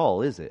gospel at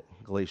all, is it?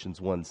 Galatians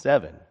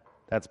 1:7.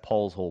 That's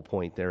Paul's whole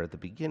point there at the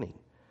beginning.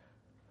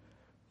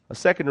 A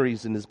second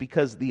reason is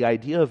because the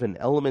idea of an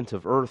element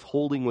of earth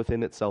holding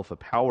within itself a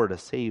power to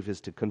save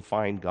is to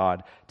confine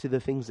God to the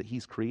things that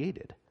he's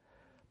created.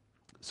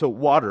 So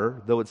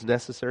water, though it's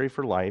necessary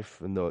for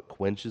life, and though it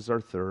quenches our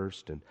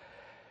thirst, and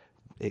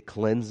it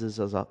cleanses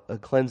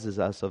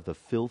us of the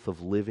filth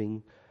of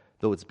living,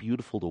 though it's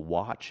beautiful to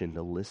watch and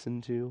to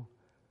listen to,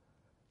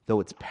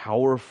 though it's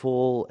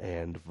powerful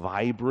and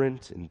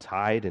vibrant and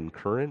tide and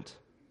current,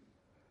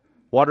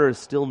 water is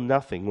still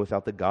nothing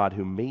without the God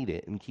who made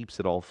it and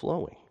keeps it all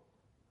flowing,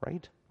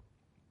 right?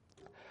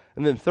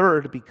 And then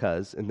third,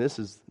 because, and this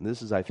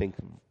is I think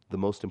the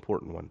most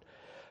important one,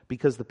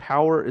 because the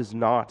power is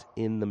not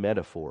in the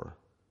metaphor.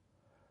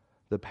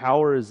 The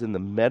power is in the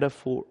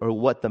metaphor, or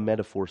what the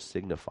metaphor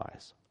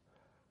signifies.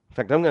 In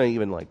fact, I'm going to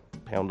even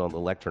pound on the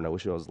lectern. I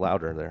wish it was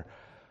louder there.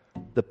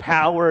 The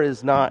power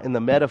is not in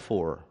the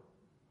metaphor.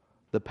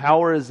 The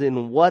power is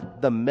in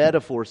what the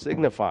metaphor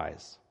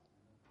signifies.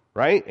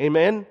 Right?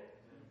 Amen?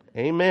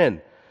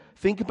 Amen.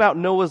 Think about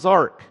Noah's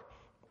Ark.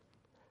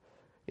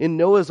 In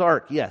Noah's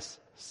Ark, yes,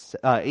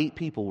 8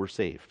 people were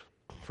saved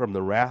from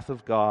the wrath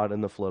of God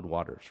and the flood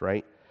waters,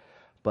 right?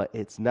 But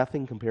it's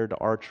nothing compared to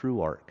our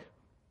true ark.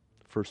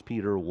 1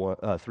 Peter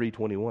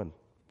 3:21,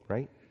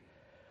 right?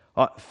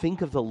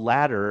 Think of the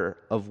ladder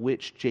of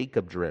which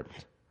Jacob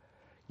dreamt.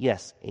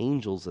 Yes,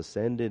 angels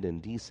ascended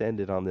and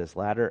descended on this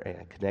ladder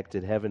and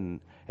connected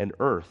heaven and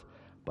earth.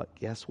 But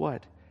guess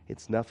what?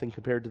 It's nothing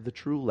compared to the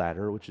true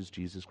ladder, which is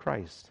Jesus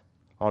Christ,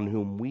 on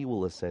whom we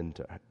will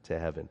ascend to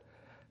heaven.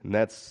 And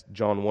that's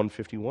John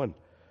 1:51.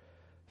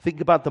 Think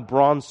about the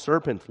bronze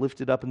serpent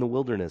lifted up in the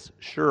wilderness.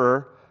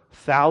 Sure,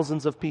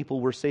 thousands of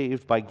people were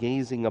saved by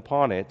gazing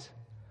upon it,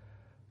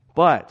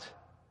 but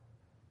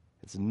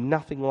it's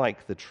nothing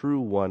like the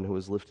true one who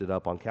was lifted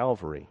up on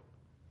Calvary.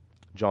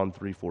 John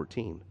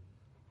 3:14.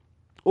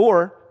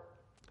 Or,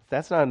 if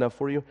that's not enough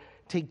for you,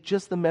 take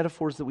just the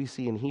metaphors that we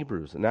see in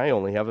Hebrews, and I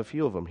only have a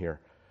few of them here.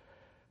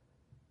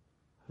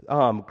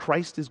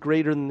 Christ is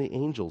greater than the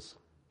angels.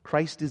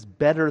 Christ is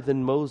better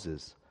than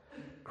Moses.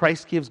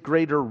 Christ gives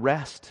greater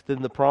rest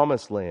than the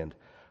promised land.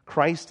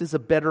 Christ is a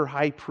better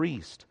high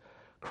priest.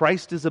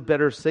 Christ is a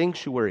better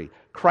sanctuary.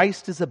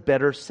 Christ is a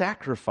better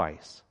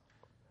sacrifice.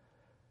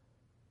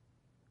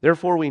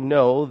 Therefore, we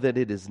know that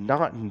it is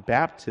not in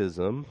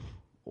baptism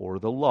or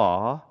the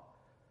law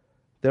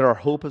that our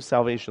hope of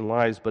salvation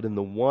lies, but in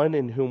the one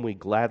in whom we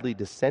gladly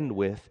descend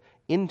with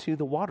into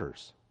the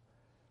waters.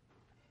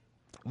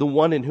 The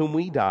one in whom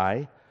we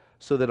die,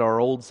 so that our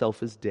old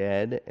self is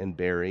dead and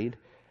buried,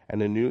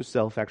 and a new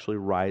self actually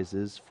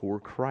rises for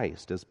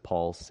Christ. As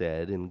Paul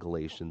said in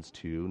Galatians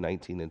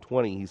 2:19 and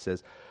 20, he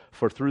says,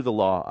 "For through the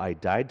law I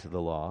died to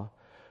the law,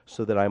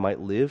 so that I might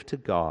live to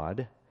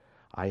God.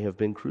 I have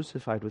been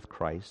crucified with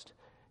Christ.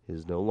 It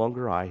is no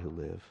longer I who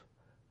live,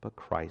 but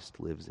Christ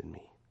lives in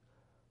me."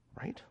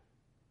 Right?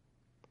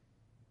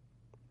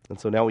 And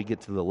so now we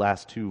get to the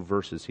last two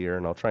verses here,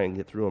 and I'll try and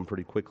get through them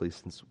pretty quickly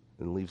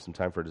and leave some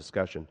time for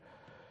discussion.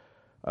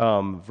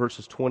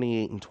 Verses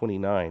 28 and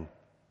 29.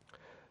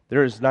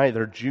 "There is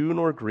neither Jew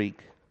nor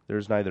Greek, there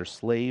is neither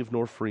slave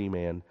nor free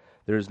man,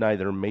 there is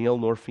neither male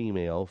nor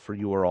female, for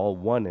you are all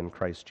one in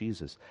Christ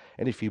Jesus.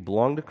 And if you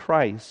belong to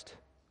Christ,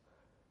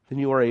 then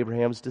you are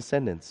Abraham's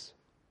descendants,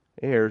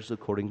 heirs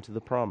according to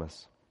the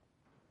promise."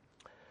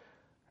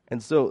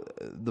 And so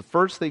the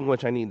first thing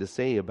which I need to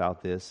say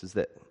about this is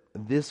that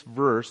these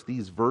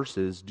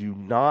verses do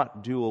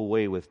not do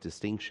away with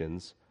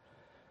distinctions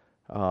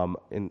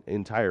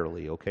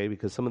entirely, okay?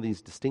 Because some of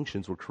these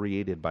distinctions were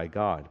created by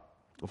God.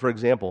 For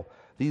example,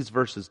 these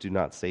verses do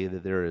not say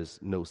that there is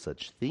no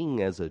such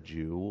thing as a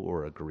Jew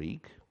or a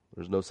Greek.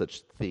 There's no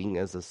such thing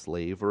as a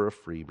slave or a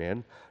free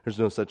man. There's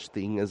no such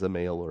thing as a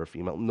male or a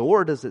female.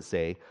 Nor does it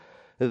say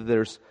that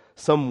there's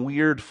some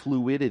weird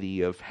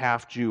fluidity of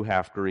half Jew,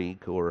 half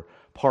Greek, or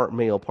part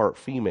male, part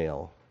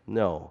female.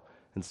 No.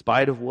 In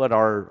spite of what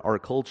our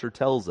culture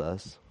tells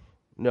us,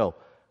 no.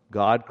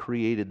 God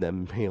created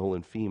them male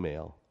and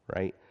female,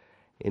 right?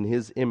 In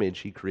His image,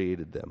 He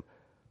created them,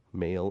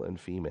 male and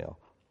female.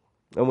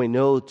 And we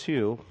know,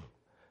 too,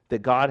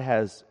 that God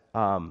has,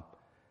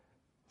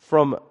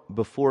 from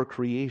before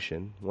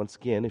creation, once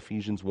again,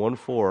 Ephesians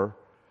 1:4,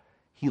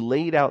 He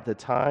laid out the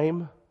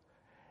time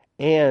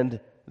and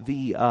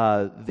the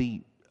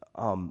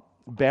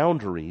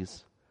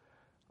boundaries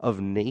of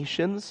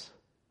nations,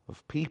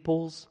 of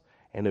peoples,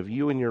 and of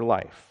you in your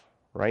life,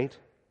 right?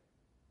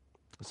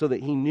 So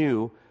that He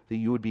knew that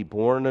you would be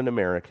born an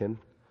American,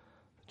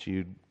 that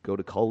you'd go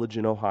to college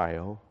in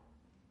Ohio,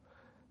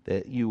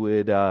 that you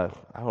would,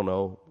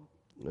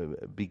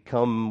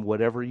 become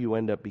whatever you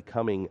end up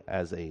becoming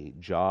as a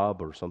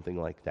job or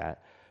something like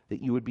that,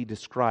 that you would be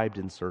described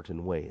in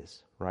certain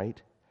ways,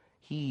 right?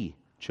 He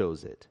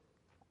chose it.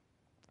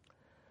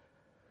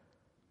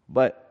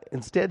 But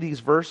instead,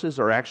 these verses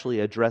are actually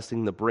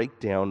addressing the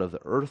breakdown of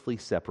the earthly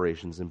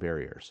separations and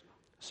barriers.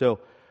 So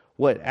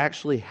what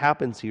actually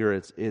happens here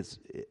is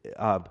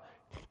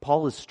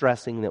Paul is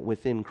stressing that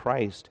within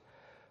Christ,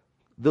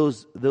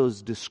 those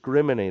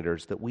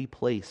discriminators that we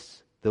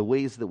place, the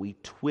ways that we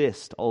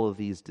twist all of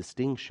these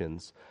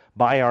distinctions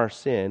by our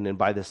sin and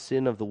by the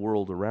sin of the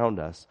world around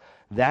us,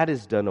 that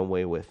is done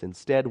away with.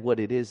 Instead, what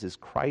it is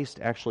Christ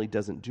actually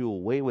doesn't do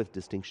away with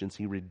distinctions,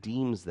 He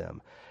redeems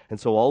them. And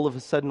so all of a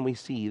sudden we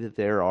see that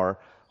there are,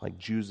 like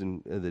Jews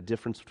and the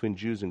difference between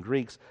Jews and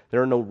Greeks,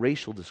 there are no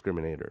racial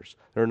discriminators,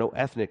 there are no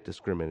ethnic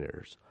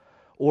discriminators,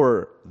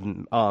 or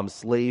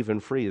slave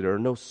and free. There are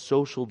no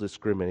social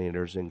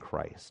discriminators in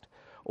Christ.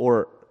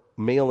 Or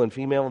male and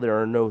female,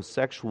 there are no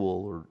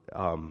sexual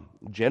or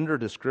gender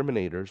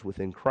discriminators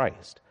within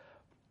Christ.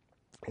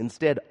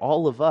 Instead,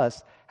 all of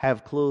us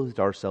have clothed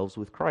ourselves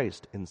with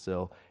Christ, and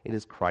so it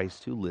is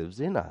Christ who lives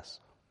in us.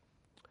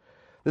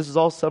 This is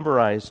all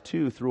summarized,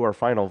 too, through our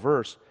final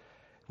verse,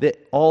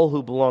 that all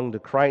who belong to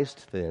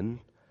Christ, then,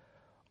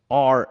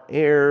 are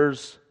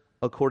heirs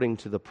according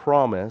to the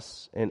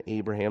promise and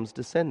Abraham's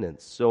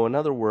descendants. So in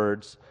other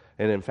words,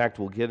 and in fact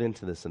we'll get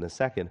into this in a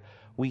second,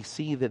 we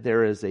see that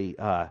there is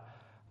a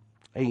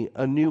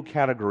new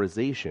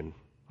categorization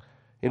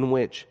in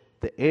which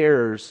the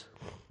heirs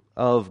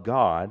of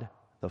God,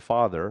 the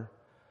Father,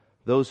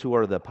 those who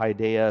are the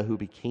paideia who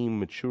became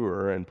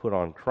mature and put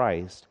on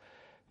Christ,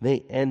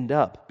 they end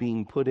up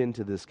being put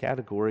into this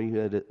category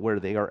where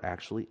they are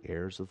actually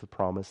heirs of the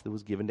promise that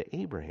was given to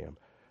Abraham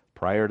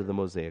prior to the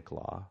Mosaic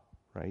law,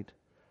 right?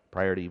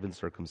 Prior to even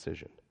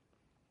circumcision.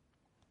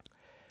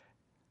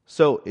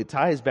 So it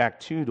ties back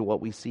to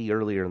what we see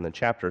earlier in the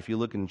chapter. If you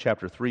look in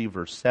chapter 3,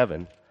 verse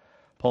 7,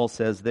 Paul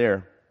says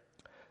there,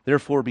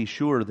 "Therefore be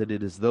sure that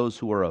it is those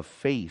who are of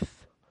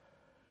faith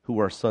who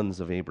are sons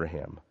of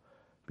Abraham."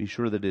 Be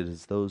sure that it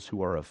is those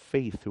who are of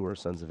faith who are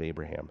sons of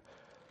Abraham.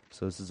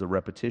 So this is a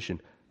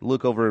repetition.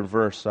 Look over in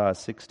verse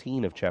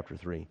 16 of chapter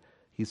 3.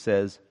 He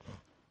says,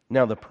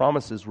 "Now the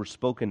promises were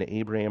spoken to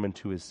Abraham and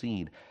to his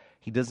seed."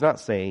 He does not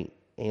say,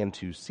 "and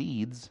to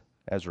seeds,"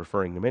 as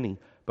referring to many,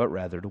 but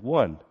rather to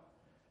one.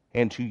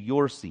 "And to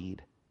your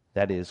seed,"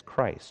 that is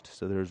Christ.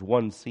 So there's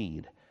one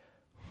seed.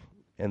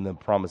 And the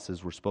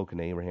promises were spoken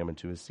to Abraham and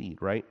to his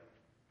seed, right?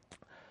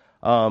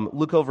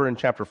 Look over in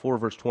chapter 4,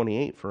 verse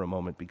 28 for a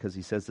moment, because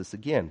he says this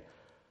again.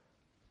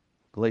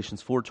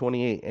 Galatians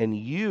 4:28, "And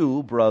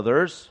you,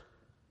 brothers,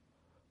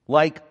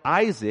 Like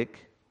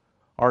Isaac,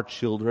 are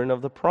children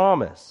of the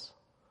promise.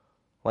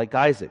 Like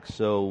Isaac,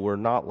 so we're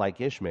not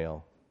like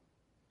Ishmael.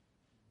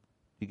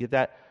 You get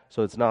that?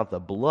 So it's not the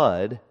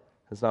blood,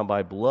 it's not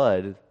by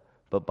blood,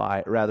 but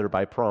rather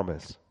by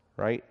promise,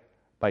 right?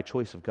 By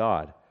choice of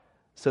God.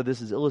 So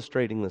this is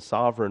illustrating the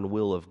sovereign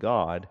will of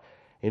God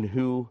in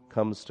who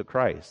comes to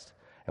Christ.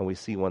 And we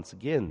see once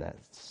again that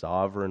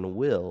sovereign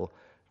will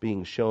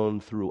being shown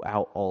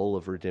throughout all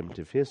of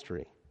redemptive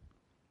history.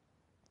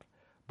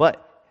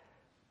 But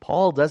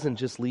Paul doesn't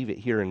just leave it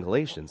here in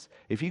Galatians.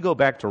 If you go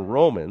back to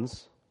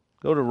Romans,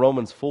 go to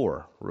Romans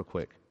 4 real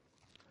quick.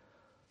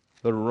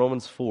 Go to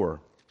Romans 4.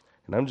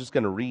 And I'm just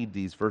going to read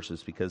these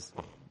verses because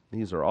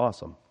these are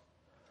awesome.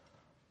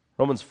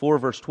 Romans 4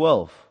 verse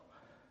 12.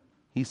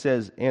 He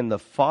says, and the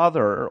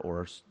father,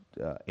 or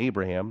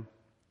Abraham,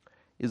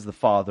 is the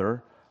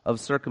father of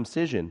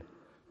circumcision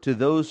to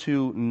those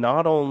who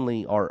not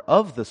only are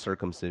of the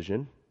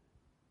circumcision,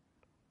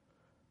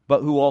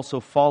 but who also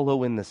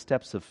follow in the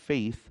steps of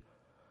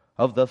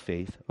the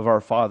faith of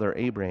our father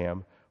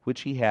Abraham,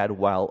 which he had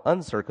while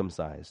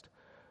uncircumcised.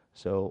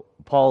 So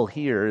Paul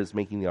here is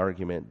making the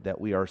argument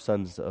that we are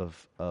sons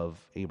of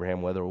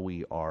Abraham, whether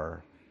we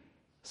are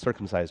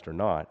circumcised or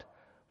not.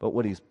 But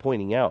what he's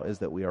pointing out is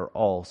that we are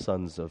all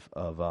sons of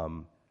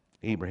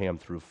Abraham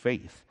through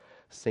faith.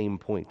 Same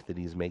point that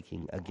he's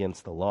making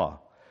against the law.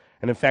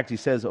 And in fact, he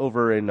says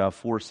over in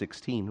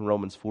 4:16,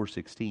 Romans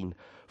 4:16,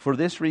 for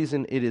this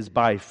reason it is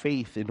by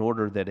faith in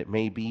order that it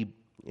may be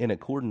in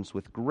accordance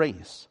with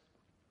grace,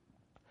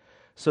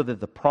 so that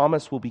the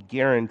promise will be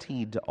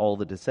guaranteed to all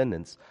the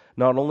descendants,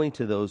 not only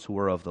to those who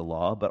are of the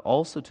law, but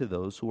also to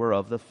those who are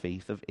of the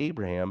faith of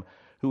Abraham,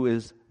 who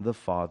is the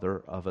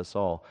father of us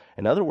all.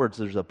 In other words,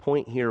 there's a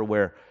point here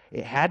where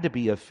it had to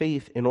be of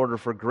faith in order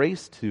for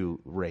grace to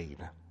reign.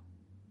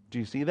 Do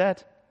you see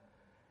that?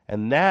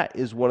 And that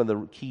is one of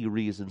the key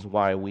reasons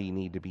why we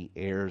need to be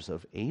heirs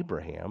of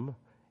Abraham,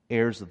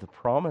 heirs of the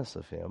promise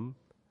of him,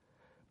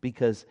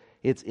 because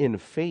it's in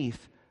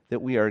faith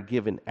that we are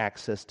given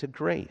access to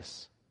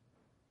grace.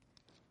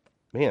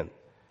 Man,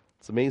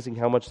 it's amazing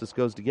how much this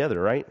goes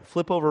together, right?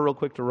 Flip over real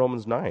quick to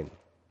Romans 9.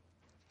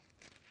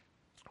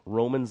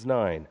 Romans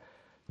 9,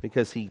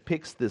 because he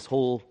picks this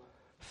whole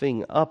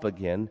thing up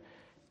again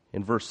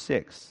in verse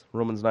 6.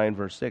 Romans 9,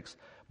 verse 6.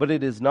 But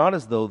it is not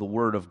as though the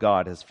word of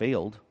God has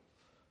failed,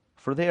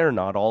 for they are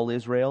not all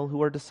Israel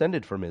who are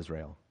descended from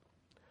Israel,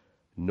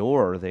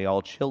 nor are they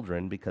all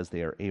children because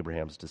they are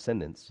Abraham's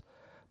descendants.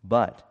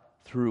 But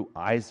through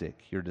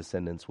Isaac your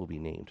descendants will be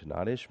named,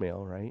 not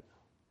Ishmael, right?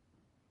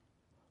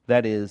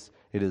 That is,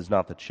 it is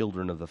not the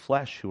children of the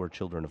flesh who are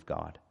children of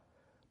God,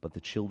 but the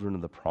children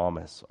of the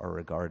promise are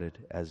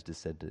regarded as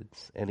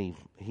descendants. And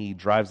he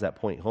drives that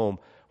point home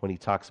when he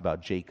talks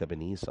about Jacob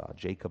and Esau.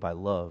 Jacob I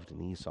loved and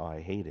Esau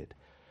I hated.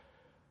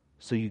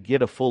 So you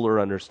get a fuller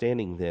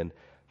understanding then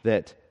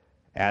that,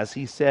 as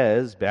he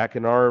says back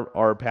in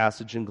our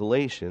passage in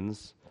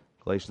Galatians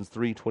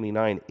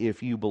 3:29,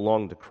 if you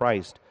belong to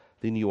Christ,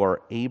 then you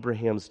are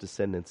Abraham's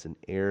descendants and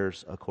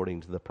heirs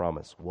according to the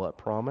promise. What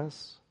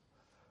promise?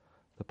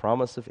 The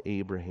promise of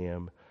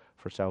Abraham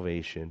for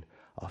salvation,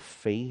 a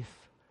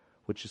faith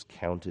which is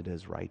counted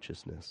as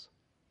righteousness.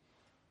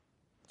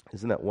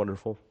 Isn't that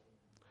wonderful?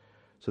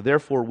 So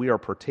therefore we are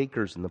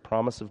partakers in the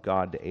promise of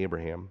God to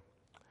Abraham,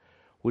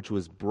 which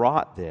was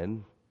brought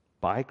then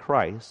by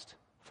Christ,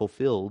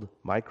 fulfilled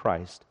by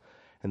Christ,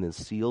 and then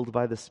sealed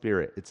by the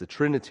Spirit. It's a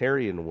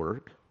Trinitarian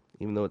work,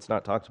 even though it's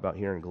not talked about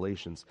here in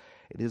Galatians.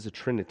 It is a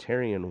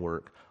Trinitarian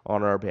work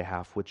on our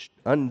behalf, which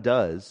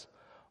undoes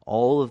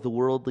all of the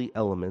worldly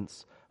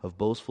elements of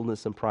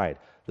boastfulness and pride.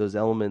 Those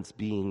elements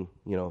being,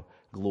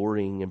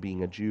 glorying in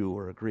being a Jew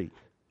or a Greek,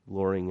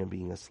 glorying in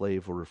being a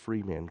slave or a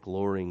free man,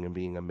 glorying in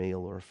being a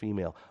male or a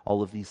female.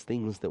 All of these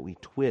things that we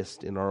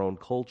twist in our own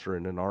culture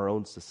and in our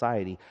own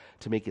society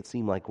to make it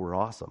seem like we're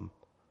awesome.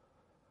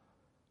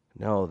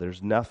 No,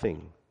 there's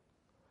nothing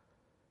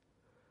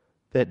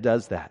that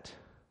does that.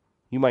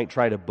 You might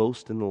try to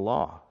boast in the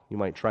law. You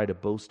might try to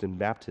boast in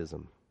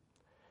baptism.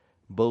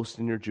 Boast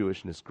in your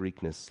Jewishness,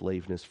 Greekness,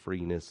 slaveness,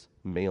 freeness,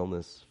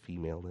 maleness,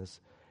 femaleness.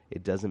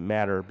 It doesn't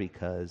matter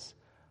because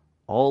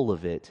all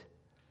of it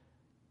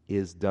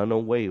is done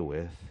away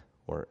with,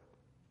 or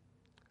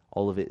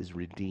all of it is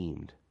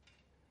redeemed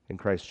in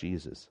Christ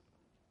Jesus.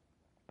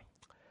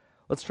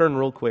 Let's turn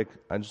real quick.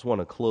 I just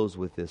want to close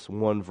with this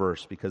one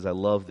verse because I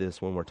love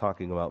this when we're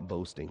talking about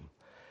boasting.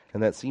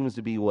 And that seems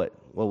to be what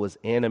was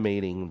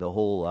animating the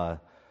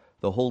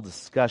whole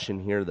discussion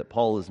here that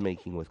Paul is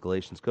making with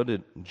Galatians. Go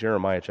to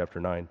Jeremiah chapter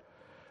 9.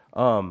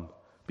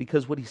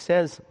 Because what he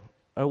says,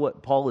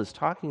 what Paul is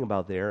talking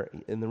about there,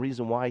 and the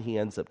reason why he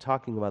ends up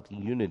talking about the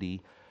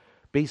unity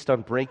based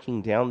on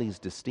breaking down these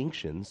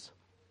distinctions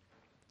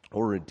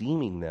or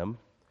redeeming them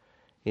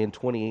in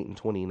 28 and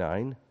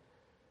 29,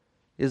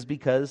 is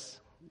because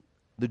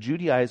the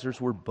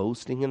Judaizers were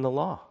boasting in the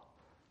law.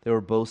 They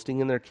were boasting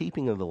in their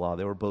keeping of the law.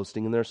 They were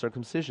boasting in their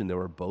circumcision. They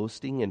were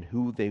boasting in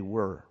who they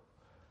were.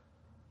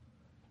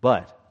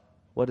 But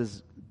what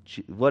does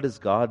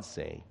God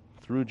say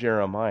through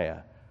Jeremiah?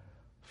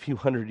 few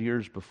hundred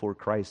years before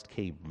Christ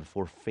came,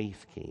 before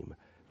faith came,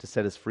 to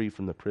set us free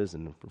from the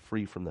prison,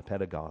 free from the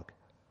pedagogue.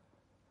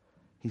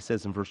 He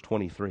says in verse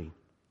 23,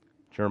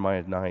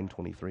 Jeremiah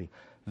 9:23,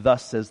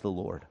 "Thus says the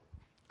Lord,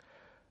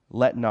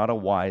 let not a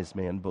wise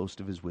man boast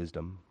of his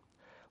wisdom.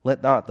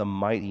 Let not the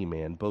mighty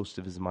man boast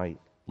of his might.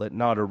 Let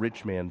not a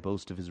rich man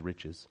boast of his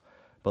riches.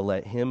 But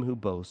let him who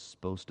boasts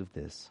boast of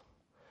this,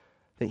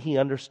 that he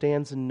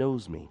understands and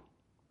knows me,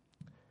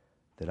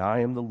 that I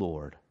am the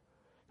Lord,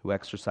 who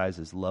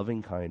exercises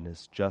loving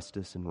kindness,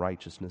 justice, and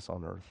righteousness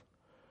on earth.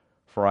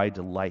 For I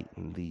delight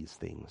in these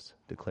things,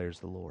 declares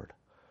the Lord.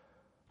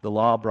 The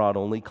law brought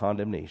only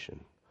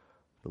condemnation.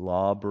 The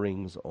law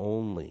brings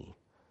only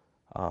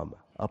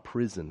a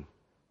prison.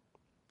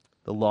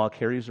 The law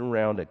carries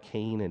around a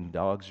cane and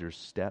dogs your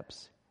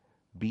steps,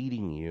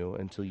 beating you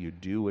until you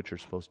do what you're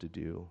supposed to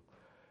do.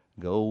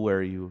 Go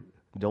where you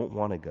don't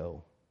want to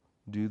go.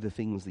 Do the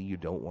things that you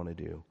don't want to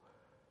do.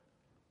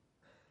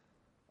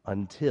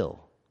 Until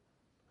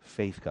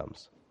faith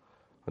comes.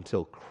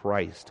 Until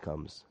Christ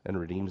comes and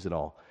redeems it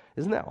all.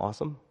 Isn't that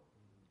awesome?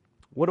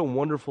 What a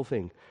wonderful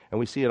thing. And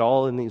we see it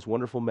all in these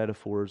wonderful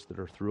metaphors that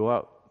are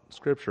throughout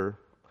Scripture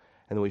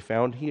and that we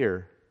found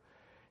here,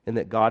 and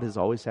that God has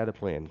always had a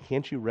plan.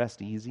 Can't you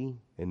rest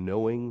easy in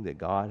knowing that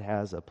God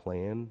has a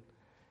plan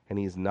and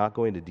He's not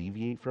going to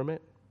deviate from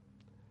it?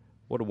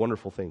 What a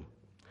wonderful thing.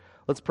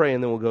 Let's pray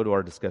and then we'll go to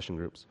our discussion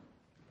groups.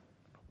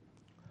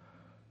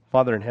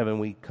 Father in heaven,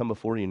 we come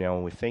before you now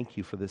and we thank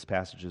you for this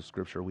passage of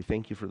Scripture. We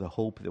thank you for the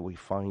hope that we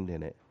find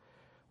in it.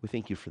 We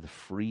thank you for the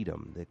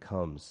freedom that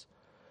comes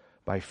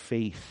by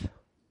faith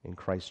in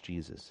Christ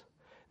Jesus,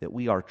 that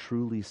we are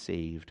truly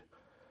saved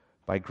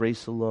by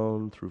grace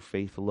alone, through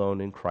faith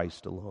alone, in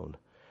Christ alone.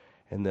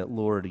 And that,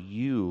 Lord,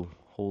 you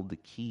hold the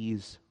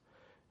keys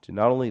to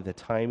not only the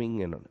timing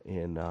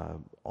in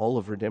all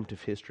of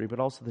redemptive history, but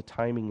also the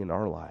timing in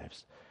our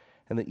lives.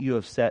 And that you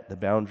have set the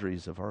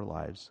boundaries of our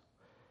lives.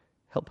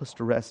 Help us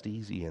to rest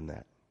easy in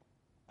that.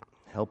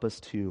 Help us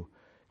to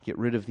get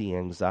rid of the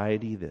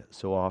anxiety that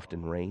so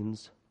often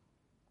reigns.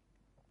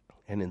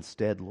 And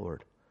instead,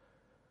 Lord,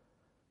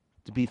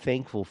 to be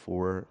thankful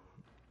for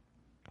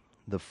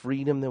the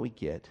freedom that we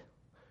get,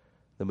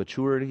 the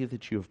maturity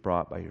that you have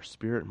brought by your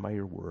Spirit and by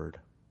your word,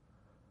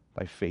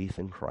 by faith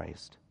in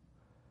Christ,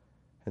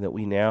 and that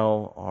we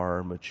now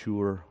are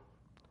mature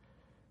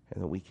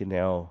and that we can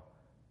now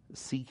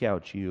seek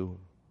out you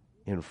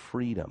in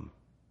freedom,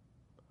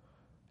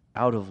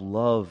 out of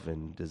love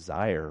and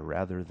desire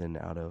rather than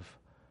out of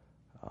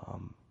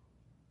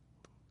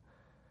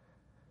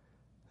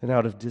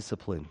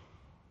discipline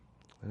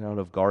and out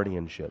of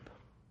guardianship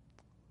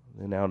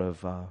and out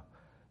of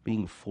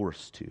being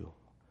forced to.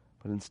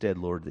 But instead,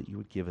 Lord, that you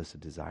would give us a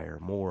desire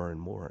more and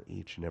more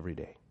each and every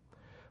day.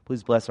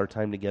 Please bless our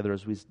time together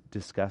as we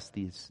discuss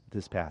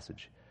this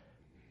passage.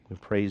 We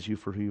praise you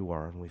for who you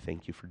are, and we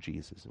thank you for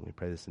Jesus, and we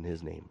pray this in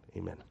his name.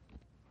 Amen.